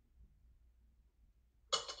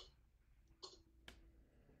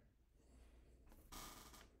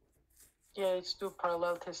 Yeah, let's do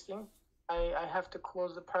parallel testing. I have to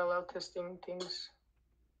close the parallel testing things.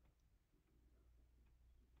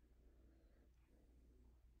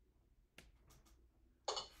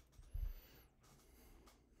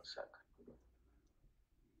 A sec.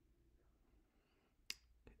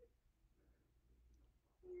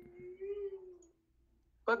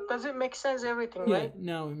 But does it make sense, everything, right?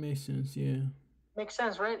 Yeah, now it makes sense, yeah. Makes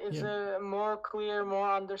sense, right? It's more clear,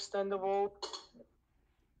 more understandable,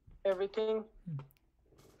 everything.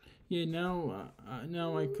 Yeah, now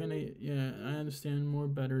I kind of, I understand more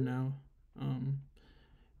better now.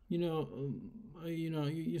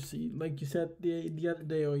 You see, like you said the other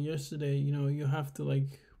day or yesterday, you have to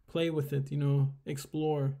like play with it,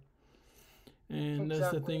 explore. And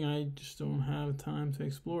that's the thing, I just don't have time to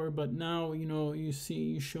explore. But now, you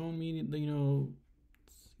shown me the,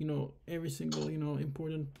 every single,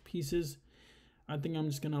 important pieces. I think I'm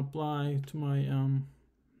just gonna apply to my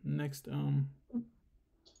next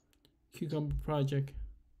Cucumber project.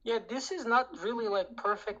 Yeah, this is not really like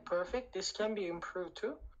perfect. This can be improved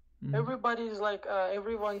too. Everybody's like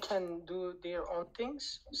everyone can do their own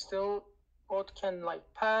things. Still, code can like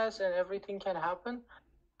pass and everything can happen,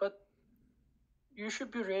 but you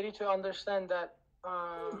should be ready to understand that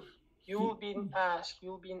you'll be asked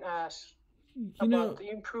about to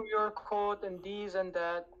improve your code and these and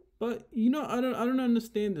that. But I don't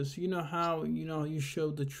understand this. You know how you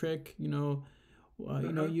showed the trick.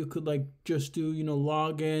 You know, you could like just do, you know,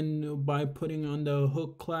 log in by putting on the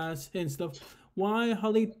hook class and stuff. Why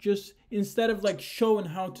Khalid just, instead of like showing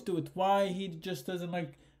how to do it, why he just doesn't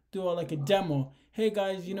like do like a demo? Hey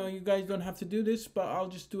guys, you know, you guys don't have to do this, but I'll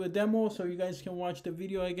just do a demo so you guys can watch the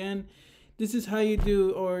video again. This is how you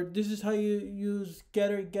do, or this is how you use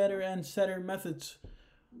getter and setter methods,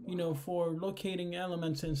 you know, for locating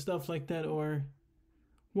elements and stuff like that. Or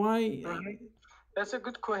why? That's a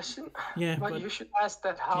good question. Yeah, but you should ask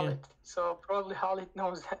that Khalid. So probably Khalid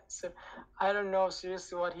knows that. So I don't know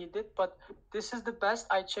seriously what he did, but this is the best.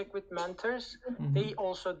 I check with mentors. They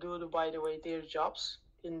also do, by the way, their jobs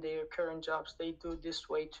in their current jobs. They do this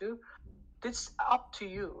way too. It's up to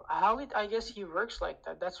you. Khalid, I guess he works like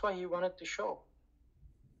that. That's why he wanted to show.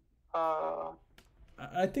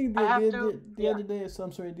 I think the other day, so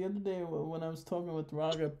I'm sorry, the other day when I was talking with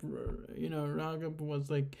Raghav, you know, Raghav was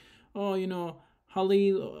like, oh, you know,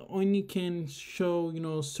 Khalid only can show, you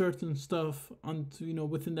know, certain stuff on, you know,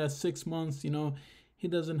 within that 6 months, you know, he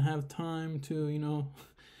doesn't have time to, you know,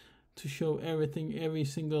 to show everything, every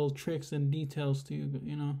single tricks and details to you,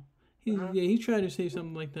 you know. He tried to say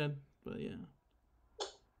something like that, but yeah.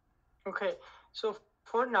 Okay, so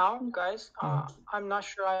for now, guys, I'm not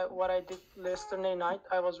sure what I did yesterday night.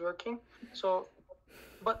 I was working, so,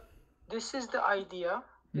 but this is the idea.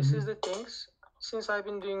 This is the things. Since I've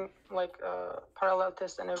been doing like parallel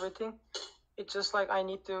test and everything, it's just like I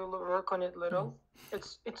need to work on it little.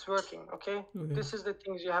 It's working. Okay? This is the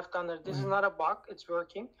things you have to understand. This is not a bug. It's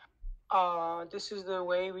working. This is the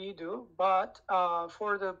way we do. But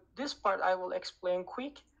for this part, I will explain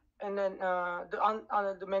quick. And then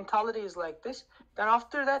the mentality is like this. Then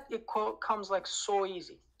after that, it comes like so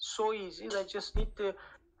easy. So easy. I just need to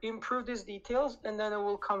improve these details, and then it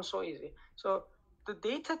will come so easy. So the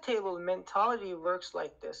data table mentality works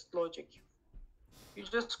like this logic. You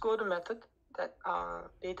just go to method, that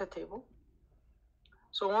data table.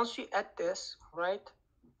 So once you add this, right,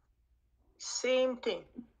 same thing.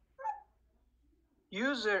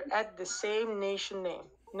 User add the same nation name,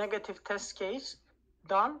 negative test case,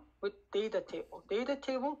 done with data table. Data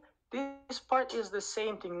table, this part is the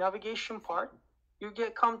same thing, navigation part. You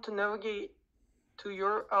come to navigate to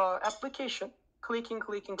your application, clicking,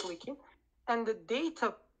 and the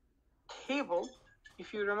data table,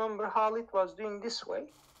 if you remember how it was doing this way,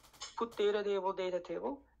 put data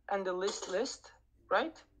table, and the list,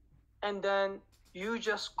 right? And then you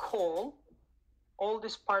just call all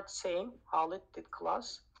this part same, how it did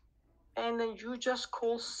class, and then you just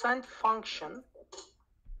call send function.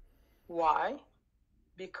 Why?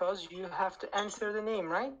 Because you have to enter the name,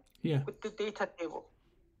 right? Yeah. With the data table,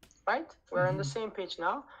 right? We're on the same page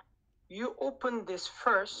now. You open this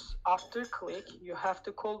first. After click, you have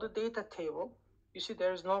to call the data table. You see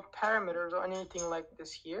there's no parameters or anything like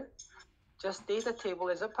this here. Just data table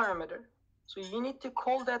as a parameter. So you need to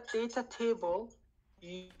call that data table.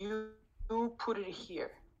 You put it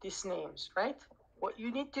here, these names, right? What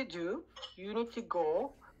you need to do, you need to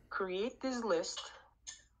go create this list,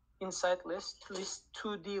 inside list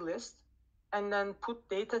 2D list, and then put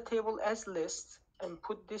data table as list and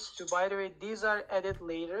put this to, by the way, these are added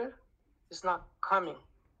later. It's not coming,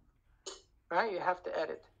 right? You have to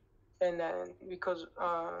edit. And then because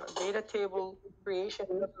data table creation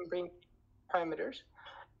doesn't bring parameters,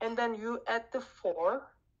 and then you add the for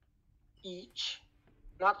each,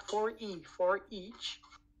 not for each,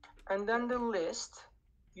 and then the list,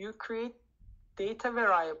 you create data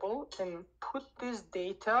variable and put this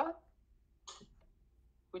data,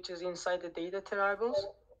 which is inside the data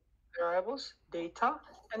variables data,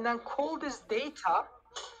 and then call this data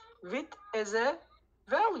with as a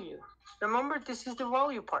value. Remember, this is the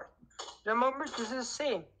value part. Remember, this is the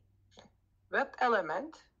same web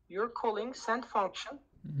element. You're calling send function,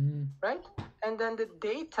 right? And then the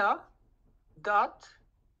data dot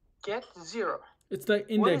get 0. It's like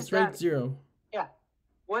index, right? 0. Yeah.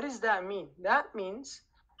 What does that mean? That means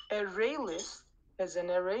array list as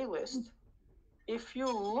an array list. If you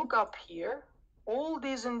look up here, all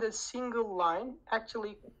these in the single line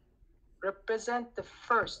actually represent the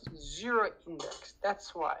first 0 index.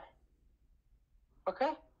 That's why.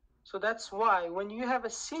 Okay? So that's why when you have a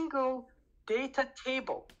single data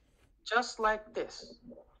table, just like this.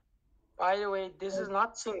 By the way, this is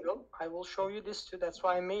not single. I will show you this too. That's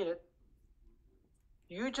why I made it.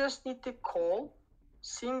 You just need to call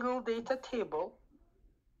single data table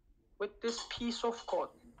with this piece of code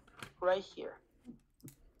right here.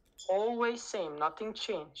 Always same, nothing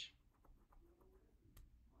changed.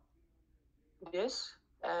 This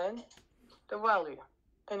and the value.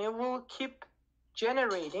 And it will keep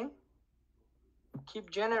generating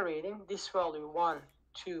this value 1,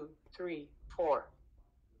 2, 3, 4.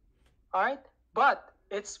 All right, but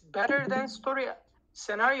it's better than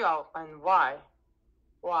scenario outline. Why?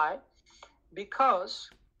 Why? Because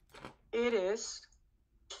it is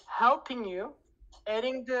helping you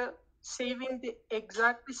saving the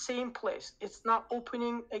exactly same place. It's not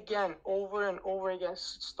opening again over and over again.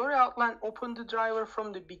 Story outline, open the driver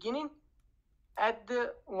from the beginning, add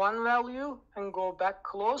the one value and go back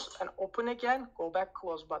close, and open again, go back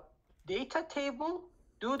close. But data table,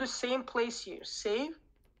 do the same place here. Save,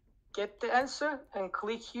 get the answer, and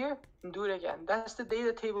click here and do it again. That's the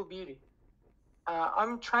data table beauty.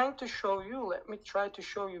 I'm trying to show you, let me try to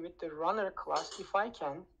show you with the runner class if I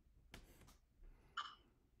can.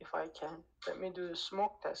 Let me do the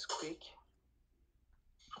smoke test quick.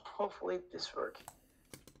 Hopefully this works.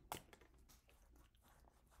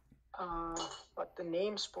 But the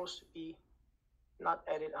name's supposed to be not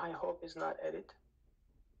edit. I hope it's not edit.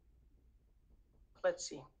 Let's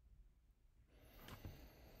see.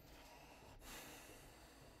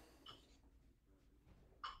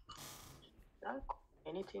 Not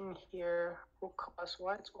anything here. Hook class,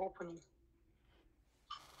 why it's opening?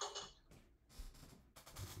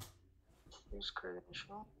 Use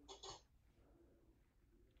credential.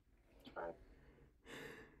 Try.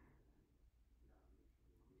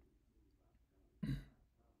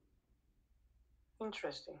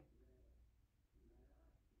 Interesting.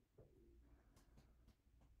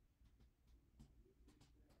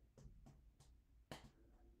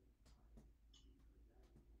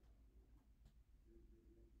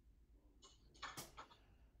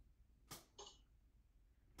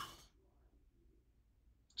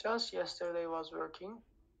 Just yesterday was working.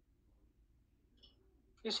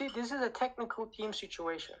 You see, this is a technical team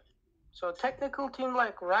situation. So technical team,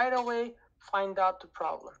 like right away, find out the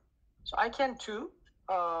problem. So I can too,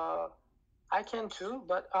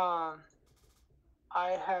 but I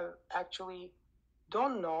have actually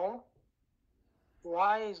don't know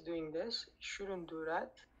why it's doing this. It shouldn't do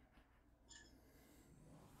that.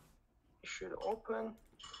 It should open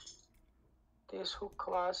this hook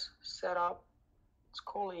class setup. It's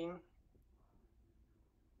calling.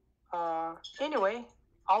 Anyway,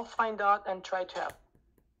 I'll find out and try to help.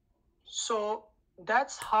 So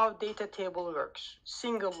that's how data table works.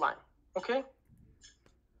 Single line, okay?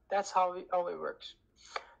 That's how it works.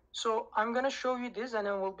 So I'm gonna show you this and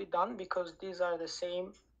then we'll be done because these are the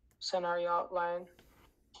same scenario outline.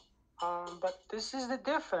 But this is the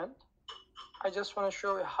different. I just want to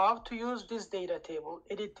show you how to use this data table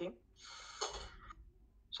editing.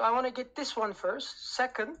 So I want to get this one first,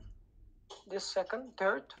 second, this second,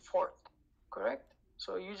 third, fourth, correct?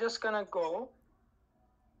 So you're just gonna go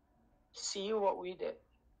see what we did.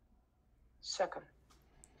 Second.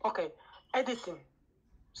 Okay, editing.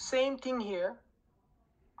 Same thing here.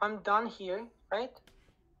 I'm done here, right?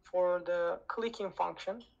 For the clicking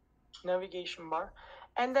function, navigation bar,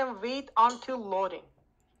 and then wait until loading.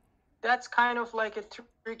 That's kind of like a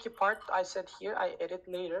tricky part. I said here, I edit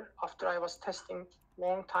later after I was testing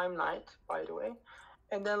long time night, by the way.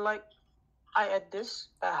 And then like I add this,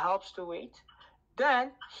 that helps to wait.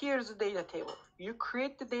 Then here's the data table. You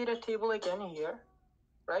create the data table again here,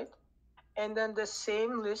 right? And then the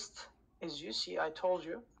same list as you see, I told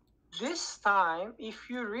you. This time, if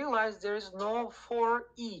you realize there is no for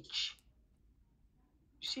each,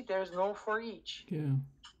 you see there's no for each. Yeah.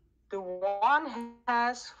 The one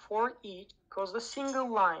has for each because the single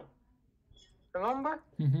line. Remember?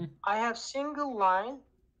 Mm-hmm. I have single line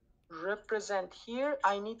represent here.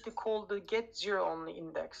 I need to call the get 0 only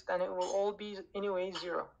index. Then it will all be anyway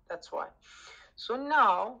 0. That's why. So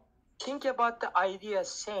now think about the idea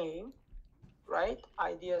same, right?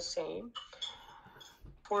 Idea same.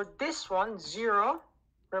 For this one, 0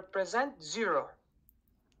 represent 0.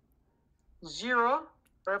 0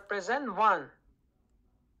 represent 1.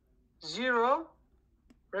 0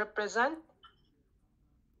 represent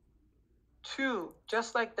 2.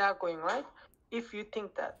 Just like that going, right? If you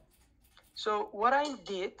think that. So what I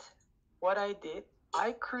did,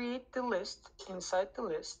 I create the list inside the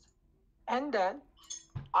list, and then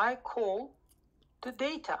I call the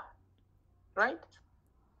data, right?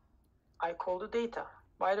 I call the data.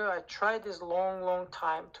 By the way, I tried this long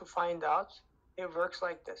time to find out it works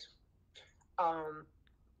like this.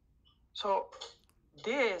 So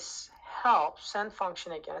this helps send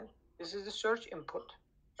function again. This is the search input,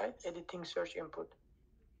 right? Editing search input.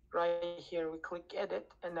 Right here, we click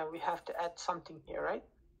edit, and then we have to add something here, right?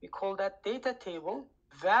 We call that data table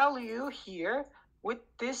value here with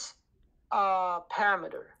this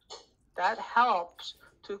parameter. That helps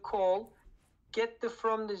to call get the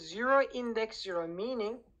from the 0 index 0,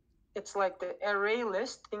 meaning it's like the array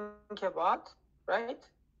list, think about, right?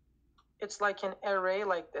 it's like an array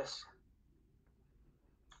like this,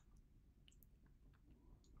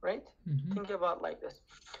 right? Think about like this.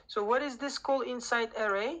 So what is this called inside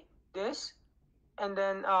array? This, and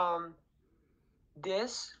then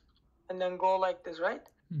this, and then go like this, right?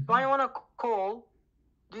 If I want to call,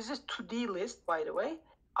 this is 2D list, by the way.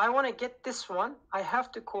 I want to get this one, I have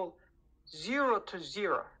to call 0 to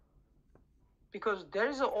 0, because there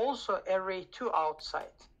is also array 2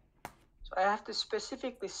 outside. So I have to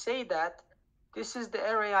specifically say that this is the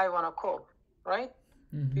array I want to call, right?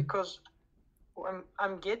 Because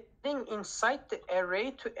I'm getting inside the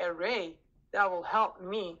array to array, that will help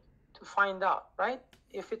me to find out, right?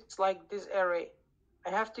 If it's like this array,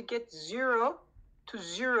 I have to get 0 to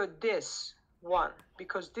 0 this 1,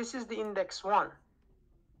 because this is the index 1.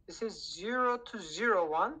 This is 0 to 0,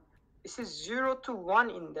 1. This is 0 to 1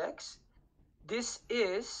 index. This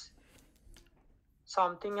is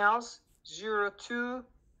something else, 0 to,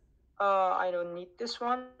 I don't need this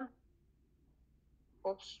one.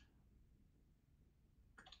 Oops.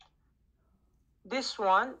 This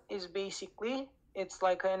one is basically, it's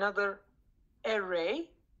like another array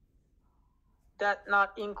that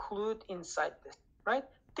not include inside this, right?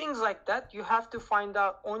 Things like that you have to find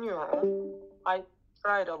out on your own. I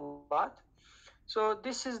tried a lot. So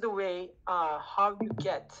this is the way how you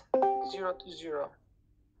get 0 to 0.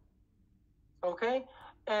 Okay,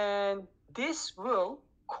 and this will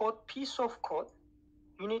code, piece of code,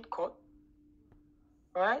 unit code,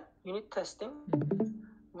 all right, unit testing,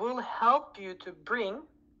 will help you to bring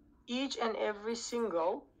each and every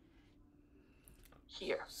single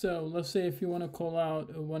here. So let's say if you want to call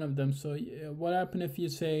out one of them. So what happens if you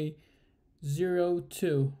say 0,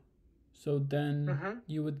 2? So then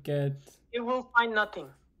you would get... It will find nothing.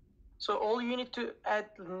 So all you need to add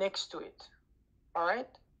next to it. All right.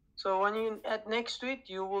 So when you add next to it,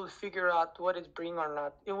 you will figure out what it bring or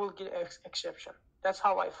not. It will get exception. That's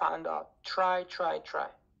how I found out. Try.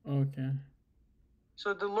 Okay.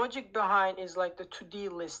 So the logic behind is like the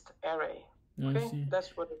 2D list array. Okay, I see.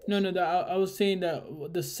 That's what it is. No, I was saying that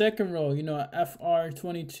the second row, you know,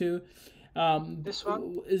 FR22, this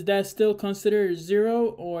one, is that still considered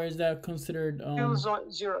 0, or is that considered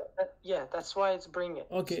still 0? Yeah, that's why it's bring it.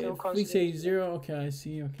 Okay, still if we say 0, okay, I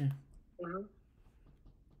see. Okay.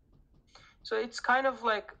 So it's kind of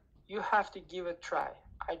like you have to give it a try.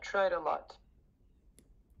 I tried a lot.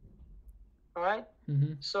 All right.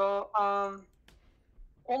 So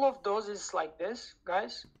all of those is like this,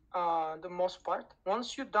 guys. The most part.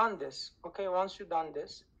 Once you've done this, okay,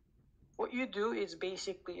 what you do is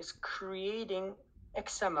basically is creating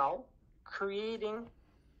XML, creating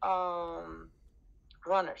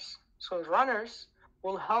runners. So runners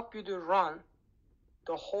will help you to run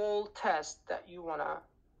the whole test that you wanna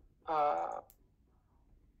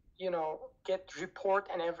get report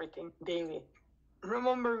and everything daily.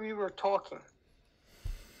 Remember we were talking.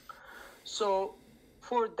 So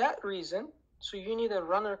for that reason, so you need a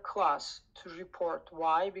runner class to report.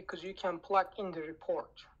 Why? Because you can plug in the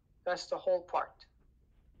report. That's the whole part.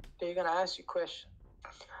 They're gonna ask you question.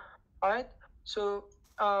 All right. So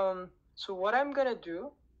so what I'm gonna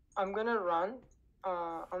do, I'm gonna run.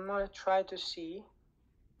 I'm gonna try to see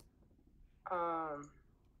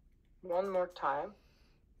one more time.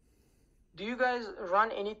 Do you guys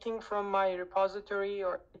run anything from my repository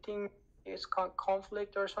or anything is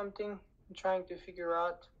conflict or something? I'm trying to figure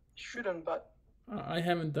out. Shouldn't, but I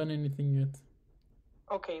haven't done anything yet.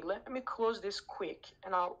 Okay, let me close this quick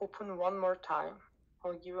and I'll open one more time.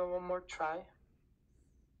 I'll give it one more try.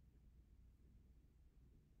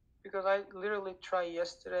 Because I literally tried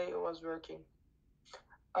yesterday, it was working.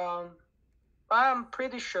 I'm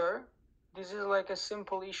pretty sure this is like a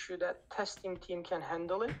simple issue that testing team can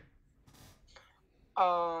handle it.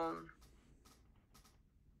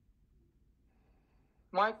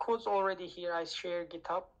 My code's already here. I share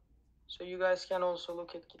GitHub, so you guys can also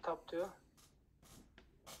look at GitHub too.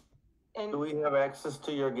 And do we have access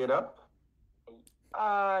to your GitHub?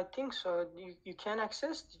 I think so. You can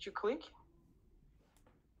access. Did you click?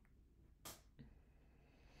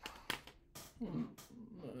 I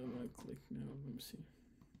click now. Let me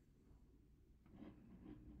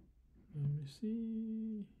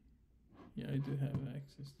see. Yeah, I do have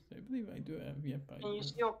access. I believe I do have. Yep, I do. Can you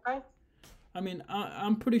see okay? I mean,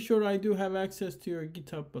 I'm pretty sure I do have access to your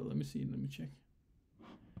GitHub, but let me see. Let me check.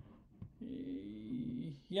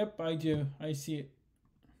 Yep, I do. I see it.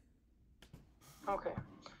 Okay.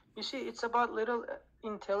 You see, it's about little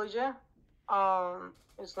IntelliJ.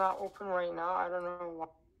 It's not open right now. I don't know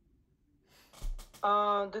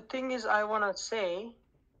why. The thing is, I want to say,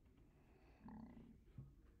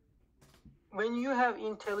 when you have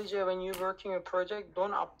IntelliJ, when you're working a project,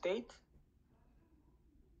 don't update.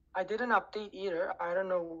 I didn't update either. I don't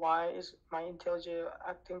know why is my IntelliJ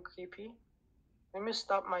acting creepy. Let me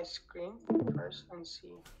stop my screen first and see.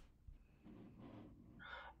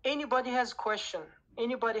 Anybody has question?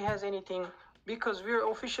 Anybody has anything? Because we're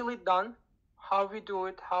officially done. How we do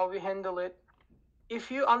it, how we handle it.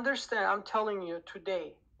 If you understand, I'm telling you,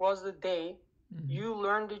 today was the day you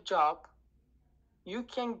learn the job. You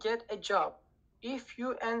can get a job if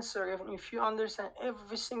you answer, if you understand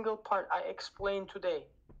every single part I explained today.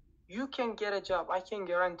 You can get a job. I can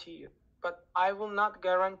guarantee you. But I will not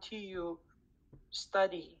guarantee you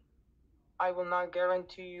study. I will not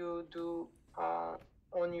guarantee you do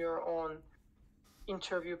on your own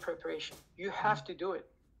interview preparation. You have to do it.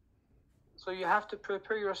 So you have to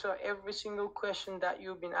prepare yourself every single question that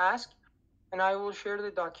you've been asked, and I will share the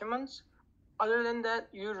documents. Other than that,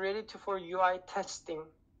 you're ready for UI testing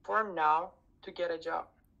for now to get a job.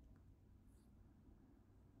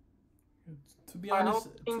 To be I honest,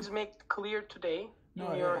 hope things make clear today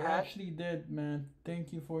no, in your it head. actually did, man.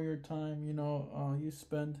 Thank you for your time. You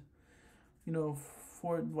spend,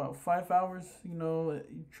 5 hours,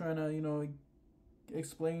 trying to,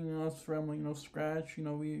 explaining us from, scratch.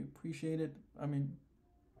 We appreciate it. I mean,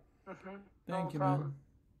 thank you, man.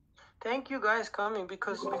 Thank you guys coming,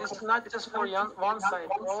 because this is not just for one side.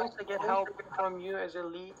 I also get help from you as a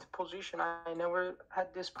lead position. I never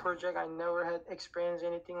had this project. I never had experienced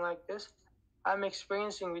anything like this. I'm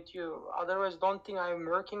experiencing with you. Otherwise, don't think I'm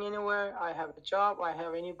working anywhere. I have a job. I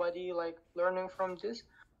have anybody like learning from this.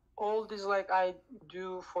 All this like I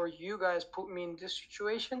do for you guys put me in this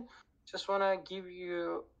situation. Just want to give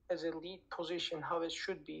you as a lead position how it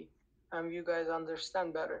should be, and you guys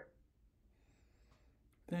understand better.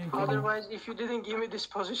 Thank you. Otherwise, if you didn't give me this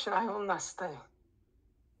position, I will not stay.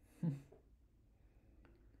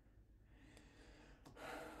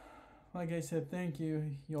 Like I said, thank you,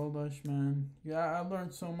 Yoldash, man. Yeah, I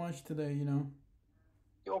learned so much today,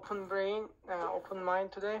 The open brain, open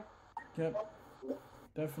mind today. Yep,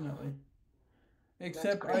 definitely.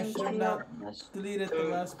 Except I should have not deleted the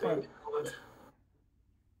last part.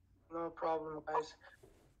 No problem, guys.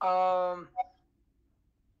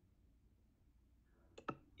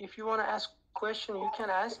 If you want to ask question, you can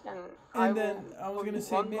ask, and then I was gonna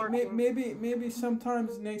say maybe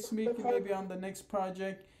sometimes next week, maybe on the next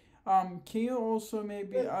project. Can you also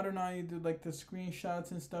maybe, I don't know, you do like the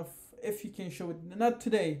screenshots and stuff, if you can show it, not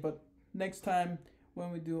today, but next time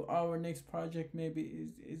when we do our next project,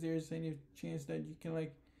 maybe is there any chance that you can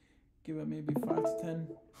like give it maybe 5 to 10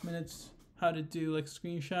 minutes how to do like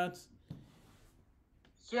screenshots?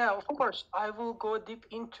 Yeah, of course. I will go deep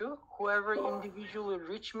into whoever individually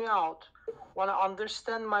reach me out, want to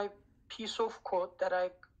understand my piece of code that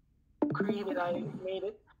I created, I made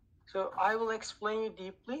it. So I will explain you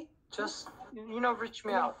deeply. Just, reach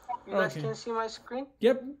me out. You guys can see my screen?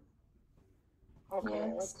 Yep.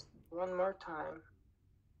 Okay, let's one more time.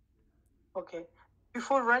 Okay.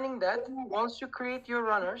 Before running that, once you create your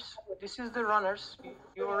runners, this is the runners.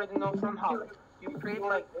 You already know from how. You create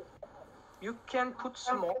like this. You can put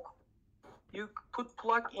smoke. You put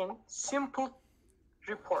plug in simple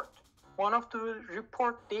report. One of the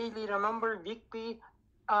report daily, remember weekly,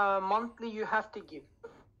 monthly, you have to give.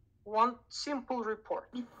 One simple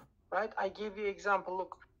report, right? I give you example.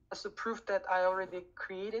 Look, as a proof that I already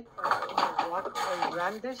created and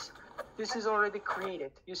ran this. This is already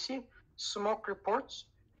created. You see, smoke reports.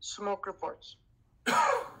 So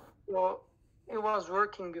it was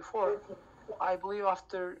working before. I believe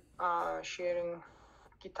after sharing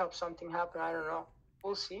GitHub, something happened. I don't know.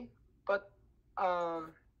 We'll see. But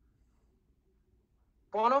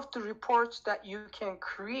one of the reports that you can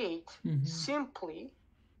create simply,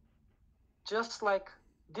 just like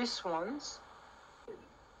this ones,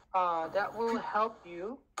 that will help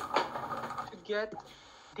you to get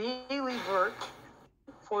daily work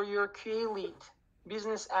for your QA lead,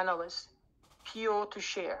 business analyst, PO to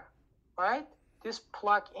share, right? This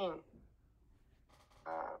plug-in,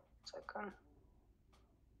 second,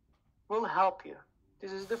 will help you.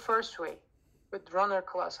 This is the first way with runner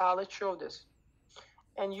class. Let's show this.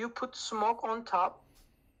 And you put smoke on top,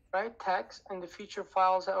 right? Tags and the feature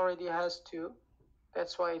files already has two.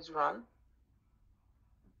 That's why it's run.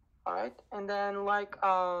 All right. And then like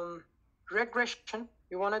regression,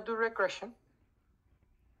 you want to do regression,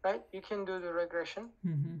 right? You can do the regression.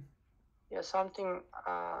 Yeah, something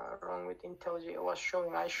wrong with IntelliJ. It was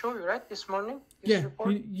showing. I showed you, right, this morning? This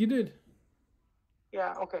report? You did.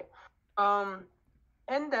 Yeah, okay.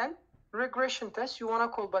 And then regression test you want to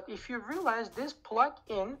call, but if you realize this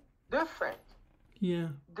plug-in different. Yeah.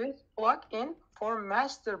 This plug-in for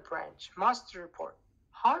master branch, master report.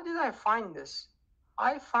 How did I find this?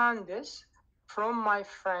 I found this from my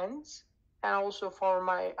friends and also for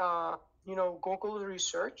my Google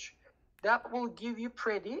research. That will give you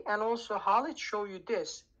pretty, and also how it show you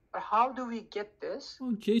this. But how do we get this?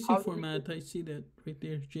 Oh, JSON format. I see that right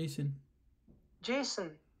there, JSON.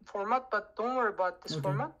 JSON format, but don't worry about this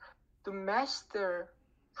format. The master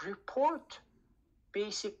report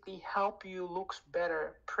basically help you looks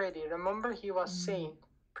better, pretty. Remember he was saying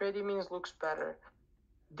pretty means looks better.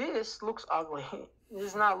 This looks ugly.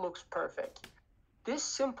 This not looks perfect. This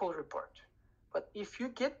simple report. But if you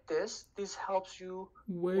get this helps you.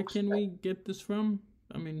 Where can we get this from?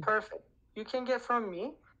 I mean, perfect. You can get from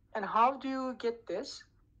me. And how do you get this?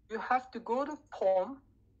 You have to go to POM.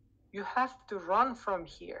 You have to run from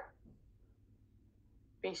here.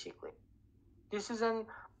 Basically, this is an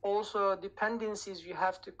also dependencies you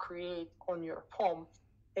have to create on your POM.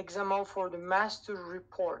 XML for the master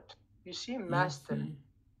report. You see, master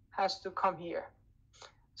has to come here.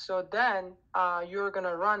 So then you're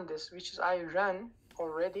gonna run this, which is I ran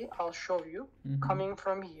already. I'll show you coming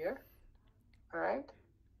from here. All right.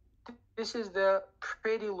 This is the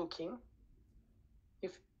pretty looking.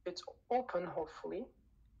 If it's open, hopefully.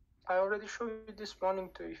 I already showed you this morning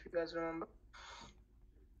too, if you guys remember.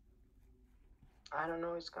 I don't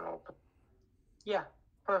know, it's gonna open. Yeah,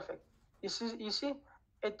 perfect. You see,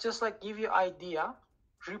 it just like give you idea.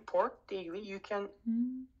 Report daily. You can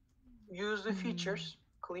use the features.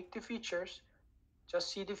 Click the features.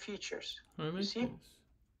 Just see the features. You see?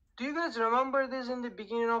 Do you guys remember this in the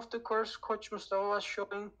beginning of the course? Coach Mustafa was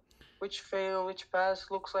showing which fail, which pass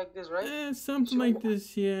looks like this, right? Something like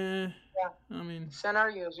this, yeah. I mean,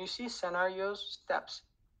 scenarios. You see scenarios, steps.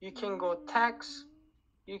 You can go text.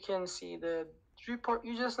 You can see the report.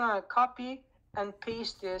 You just now copy and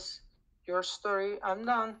paste this. Your story. I'm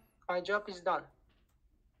done. My job is done.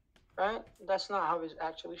 Right? That's not how it's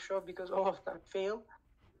actually shown because all of them fail.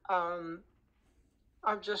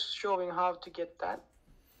 I'm just showing how to get that.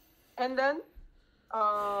 And then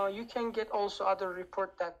you can get also other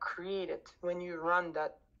report that created when you run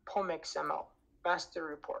that POM XML master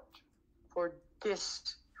report for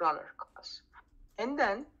this runner class. And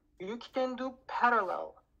then you can do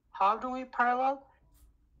parallel. How do we parallel?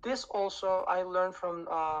 This also I learned from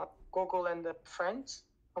Google and the friends.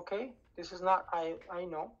 Okay, this is not I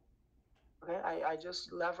know. Okay, I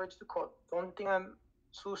just leverage the code. Don't think I'm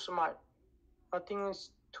so smart. Nothing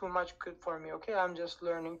is too much good for me. Okay, I'm just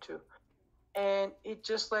learning too. And it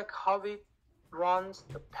just like how it runs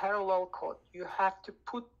the parallel code. You have to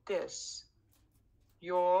put this,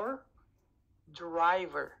 your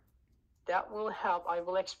driver. That will help. I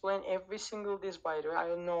will explain every single this, by the way. I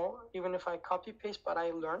don't know, even if I copy paste, but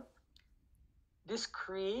I learn. This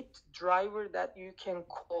create driver that you can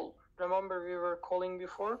call. Remember we were calling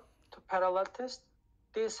before to parallel test?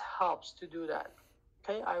 This helps to do that.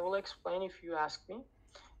 Okay, I will explain if you ask me.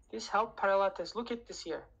 This help parallel test. Look at this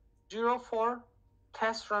here. 04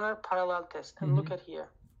 test runner parallel test. And look at here.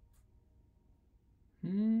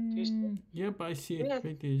 Yep, I see it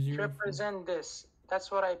right there. Represent this. That's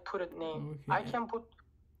what I put it name. Okay. I can put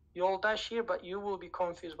Yoldash here, but you will be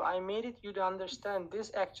confused. But I made it you to understand this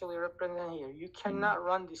actually represent here. You cannot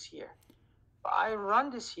run this here. But I run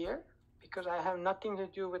this here because I have nothing to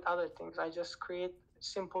do with other things. I just create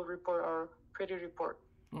simple report or pretty report.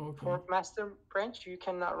 For master branch, you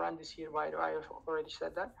cannot run this here. By the way, I already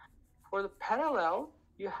said that. For the parallel,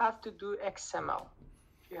 you have to do XML.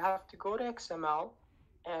 You have to go to XML,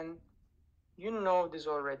 and you know this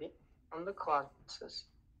already on the classes.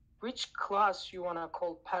 Which class you want to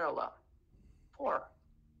call parallel? 4.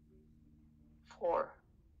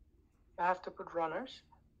 You have to put runners.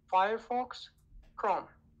 Firefox, Chrome.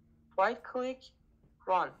 Right click,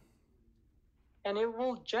 run. And it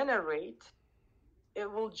will generate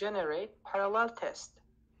parallel test.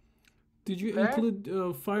 Did you include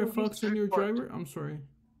Firefox in your driver? I'm sorry.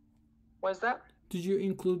 What's that? Did you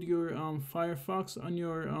include your Firefox on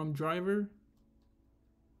your driver?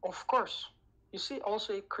 Of course. You see,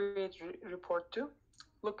 also it creates report too.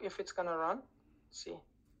 Look if it's gonna run. Let's see.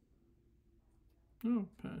 Oh,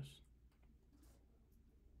 pass.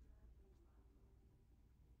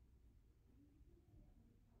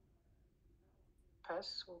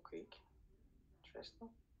 Pass so quick. Interesting.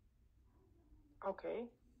 Okay.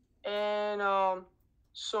 And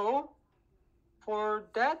so for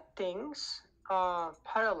that things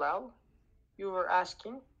parallel you were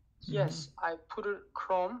asking, yes, I put a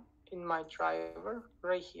Chrome in my driver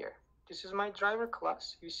right here. This is my driver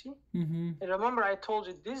class, you see? And remember I told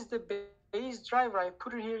you this is the base driver. I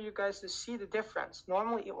put it here you guys to see the difference.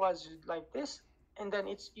 Normally it was like this, and then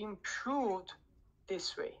it's improved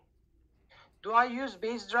this way. Do I use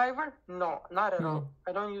base driver? No, not at all.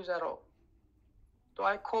 I don't use at all. Do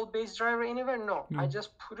I call base driver anywhere? No. I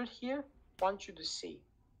just put it here. Want you to see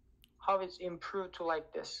how it's improved to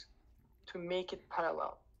like this, to make it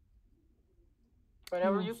parallel.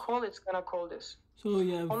 Whenever you call, it's gonna call this. So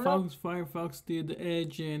yeah, Firefox, the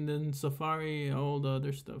Edge, and then Safari, all the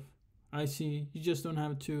other stuff. I see. You just don't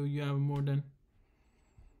have two. You have more than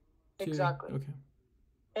two. Exactly. Okay.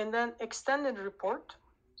 And then extended report.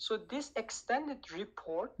 So this extended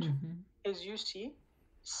report, as you see,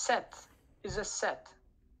 set is a set.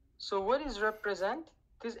 So what is represent?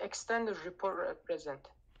 This extended report represent.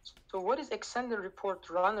 So what is extended report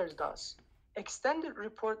runners does? Extended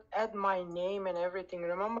report add my name and everything.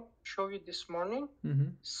 Remember I showed you this morning?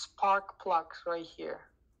 Spark plugs right here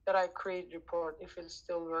that I create report if it's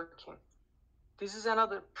still working. This is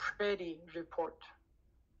another pretty report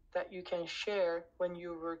that you can share when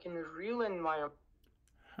you work in a real environment.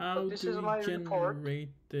 How do we generate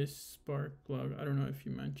this spark plug? I don't know if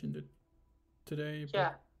you mentioned it today. But...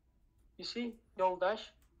 Yeah, you see,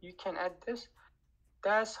 Yoldash, you can add this.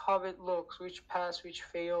 That's how it looks, which pass, which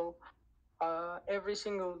fail. Every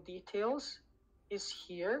single details is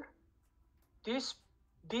here. This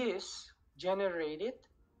generated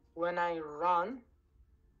when I run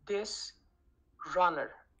this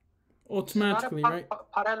runner. Automatically, right?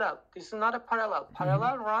 Parallel. This is not a parallel.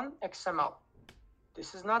 Parallel run XML.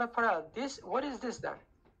 This is not a parallel. What is this then?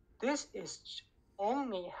 This is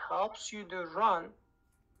only helps you to run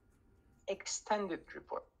extended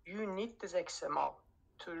report. You need this XML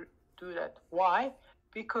to do that. Why?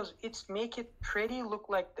 Because it's make it pretty look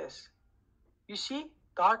like this. You see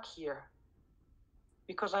dark here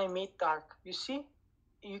because I made dark. You see,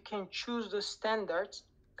 you can choose the standards.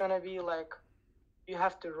 Gonna be like you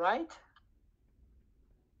have to write.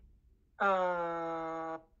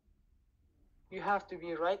 You have to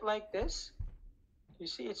be right like this. You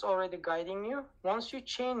see, it's already guiding you. Once you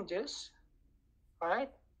change this, all right.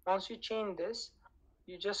 Once you change this,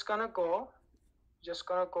 you're just gonna go.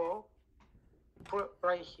 Put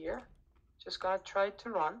right here. Just gonna try to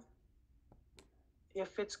run.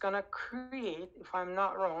 If it's gonna create, if I'm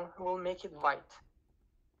not wrong, we'll make it white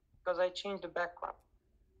because I changed the background.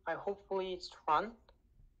 Hopefully it's run.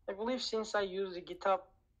 I believe since I use the GitHub,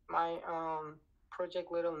 my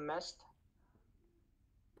project little messed,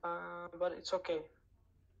 but it's okay.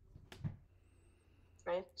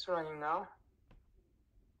 Right, it's running now.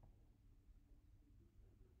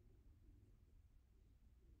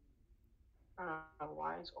 I don't know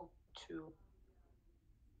why it's O2.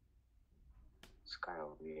 It's kind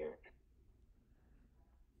of weird.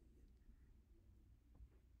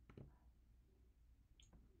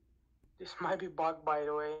 This might be bugged, by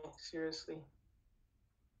the way. Seriously,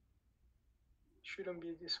 shouldn't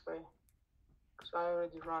be this way because I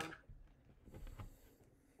already run.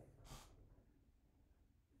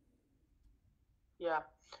 Yeah.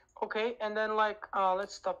 Okay, and then like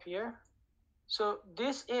let's stop here. So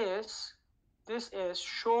this is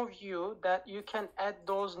show you that you can add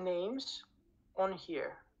those names on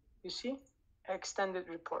here. You see, extended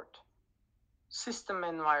report, system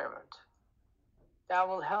environment. That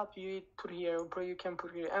will help you put here. You can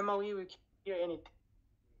put here MLE. We can hear anything.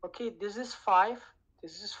 Okay, this is 5.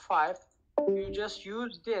 This is 5. You just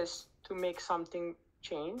use this to make something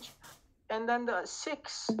change, and then the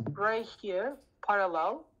 6 right here,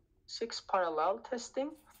 parallel. 6 parallel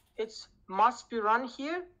testing. It's must be run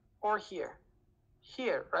here or here.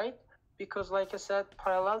 Here, right? Because like I said,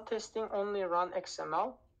 parallel testing only run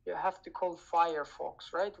XML. You have to call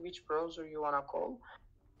Firefox, right? Which browser you wanna call.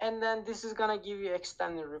 And then this is gonna give you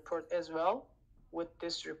extended report as well with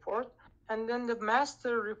this report. And then the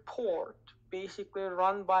master report basically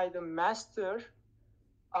run by the master.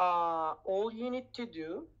 All you need to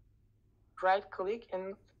do, right click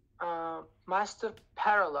and master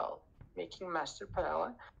parallel, making master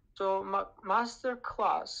parallel. So master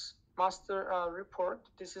class, master report,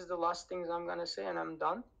 this is the last things I'm gonna say and I'm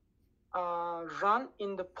done. Run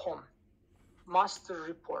in the POM, master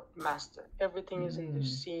report, master. Everything is in the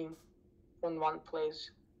scene on one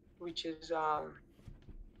place, which is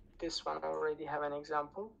this one. I already have an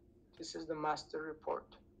example. This is the master report.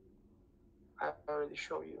 I already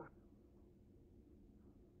show you.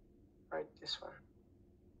 Right, this one.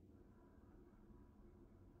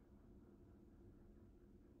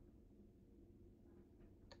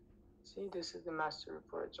 See, this is the master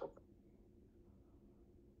report. It's open.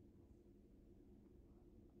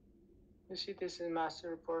 You see, this is master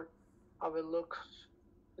report. How it looks.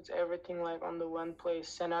 It's everything like on the one place.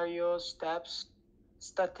 Scenarios, steps,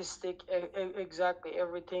 statistic, exactly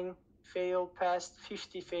everything. Fail, passed,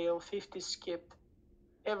 50 fail, 50 skipped.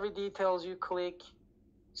 Every details you click.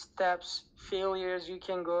 steps, failures, you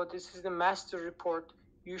can go. This is the master report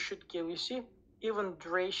you should give. You see, even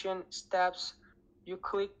duration, steps, you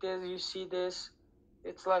click this, you see this.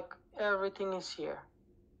 It's like everything is here,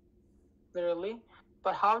 literally.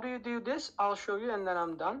 But how do you do this? I'll show you and then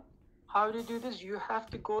I'm done. How do you do this? You have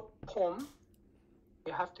to go to POM.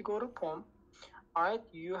 You have to go to POM. All right,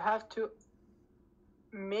 you have to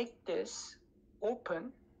make this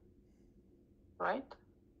open, right?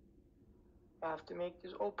 You have to make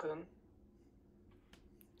this open.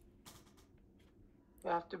 You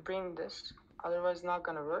have to bring this, otherwise it's not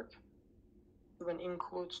gonna work. Even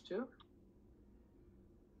includes too.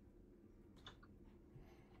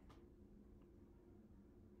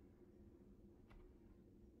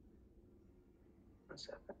 One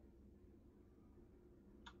second.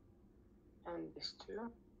 And this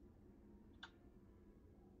too.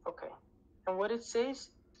 Okay. And what it says,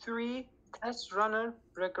 3 test runner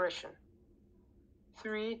regression.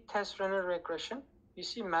 3 test runner regression. You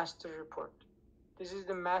see master report. This is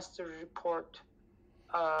the master report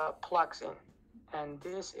plugs in. And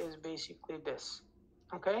this is basically this.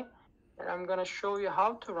 Okay. And I'm gonna show you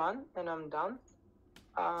how to run and I'm done.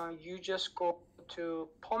 You just go to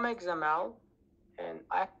POM XML and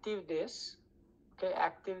active this. Okay,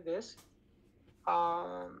 active this.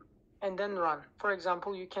 And then run. For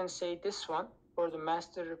example, you can say this one or the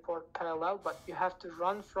master report parallel, but you have to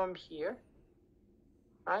run from here,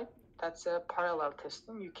 right? That's a parallel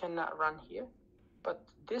testing. You cannot run here. But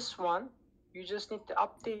this one, you just need to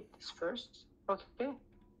update this first, okay?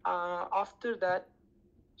 After that,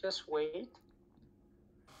 just wait.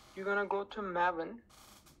 You're gonna go to Maven.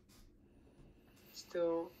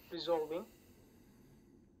 Still resolving.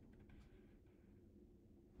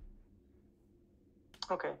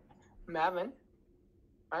 Okay, Maven,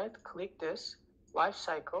 right? Click this, life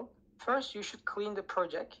cycle. First, you should clean the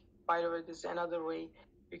project. By the way, this is another way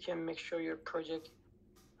you can make sure your project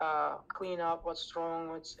clean up what's wrong,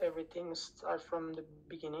 what's everything, start from the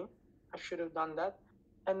beginning. I should have done that.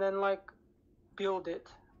 And then like build it,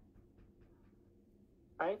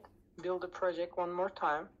 right? Build the project one more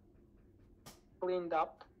time, cleaned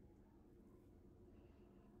up.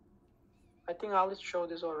 I think I'll show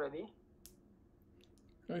this already.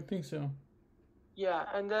 I think so. Yeah,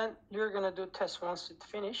 and then you're gonna do test once it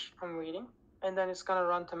finish. I'm waiting, and then it's gonna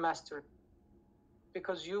run to master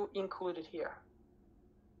because you include it here.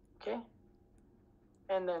 Okay,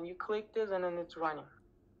 and then you click this, and then it's running.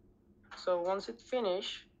 So once it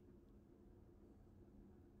finish,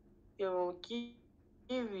 it will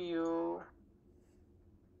give you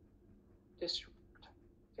this report.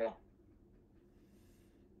 Okay,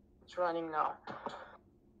 it's running now.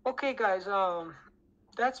 Okay, guys,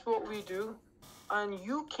 that's what we do. And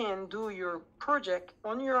you can do your project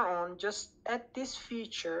on your own. Just add this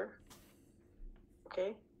feature.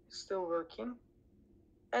 Okay, still working.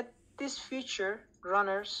 Add this feature,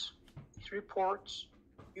 runners, reports,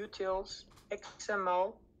 utils,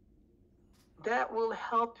 XML. That will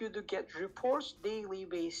help you to get reports daily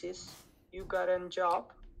basis. You got a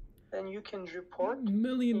job, then you can report.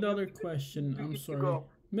 $1,000,000 question. I'm sorry.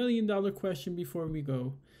 $1,000,000 question before we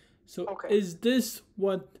go. So okay. Is this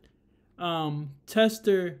what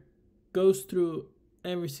tester goes through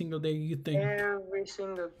every single day, you think? Every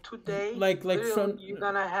single today, like from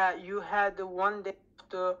you had the one day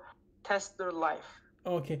to test their life.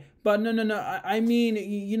 Okay, but no. I mean,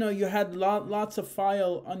 you had lots of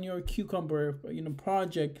file on your Cucumber,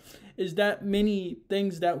 project. Is that many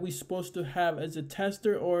things that we supposed to have as a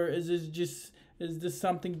tester, or is this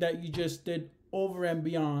something that you just did over and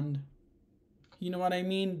beyond? You know what I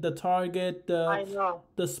mean? The target,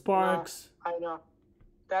 the sparks. I know.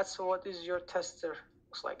 That's what is your tester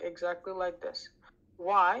looks like, exactly like this.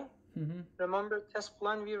 Why? Mm-hmm. Remember test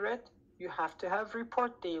plan we read? You have to have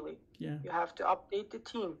report daily. Yeah. You have to update the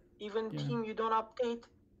team. Even team you don't update,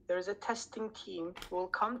 there's a testing team who will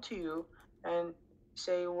come to you and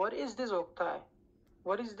say, what is this, Oktay?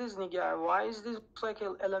 What is this, Nigar? Why is this like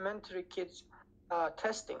elementary kids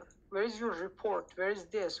testing? Where is your report? Where is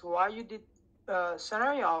this? Why you did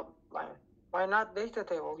scenario outline? Why not data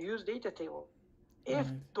table? Use data table. If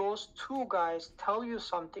those two guys tell you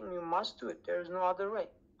something, you must do it. There's no other way.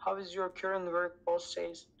 How is your current work? Boss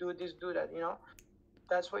says, do this, do that,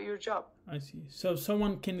 That's what your job. I see. So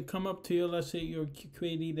someone can come up to you, let's say your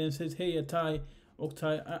QA lead, and says, hey,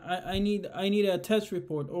 Oktay, I need a test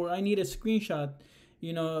report, or I need a screenshot.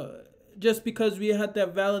 Just because we had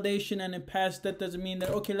that validation and it passed, that doesn't mean that,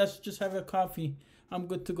 okay, let's just have a coffee. I'm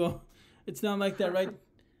good to go. It's not like that, right?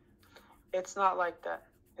 It's not like that.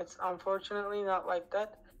 It's unfortunately not like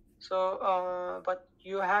that. So, but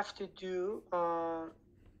you have to do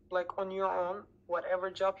like on your own,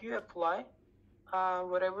 whatever job you apply,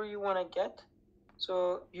 whatever you want to get,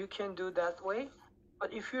 so you can do that way.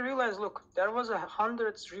 But if you realize, look, there was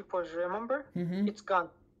hundreds reports, remember? It's gone.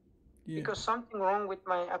 Because something wrong with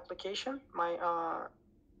my application, my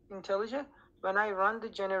IntelliJ. When I run the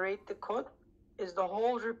generate the code, is the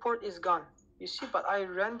whole report is gone. You see, but I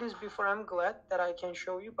ran this before. I'm glad that I can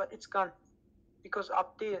show you, but it's gone because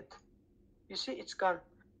updated. You see, it's gone.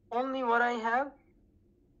 Only what I have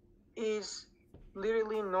is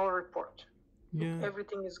literally no report. Yeah. Look,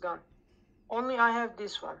 everything is gone. Only I have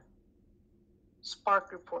this one,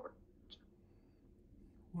 Spark report.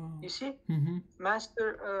 Wow. You see,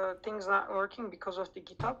 master things not working because of the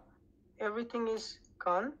GitHub. Everything is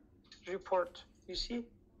gone. Report. You see,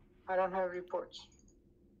 I don't have reports.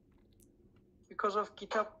 Because of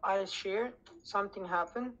GitHub, I shared, something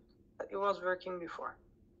happened, but it was working before.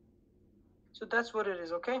 So that's what it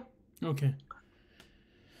is, okay? Okay.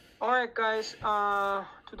 All right, guys.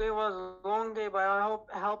 Today was a long day, but I hope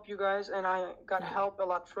I helped you guys, and I got help a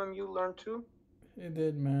lot from you. Learn too. It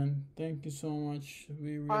did, man. Thank you so much.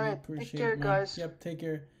 We really appreciate take care, it, man. guys. Yep, take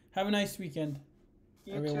care. Have a nice weekend,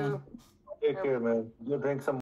 You everyone. too. Take care, man. You drink some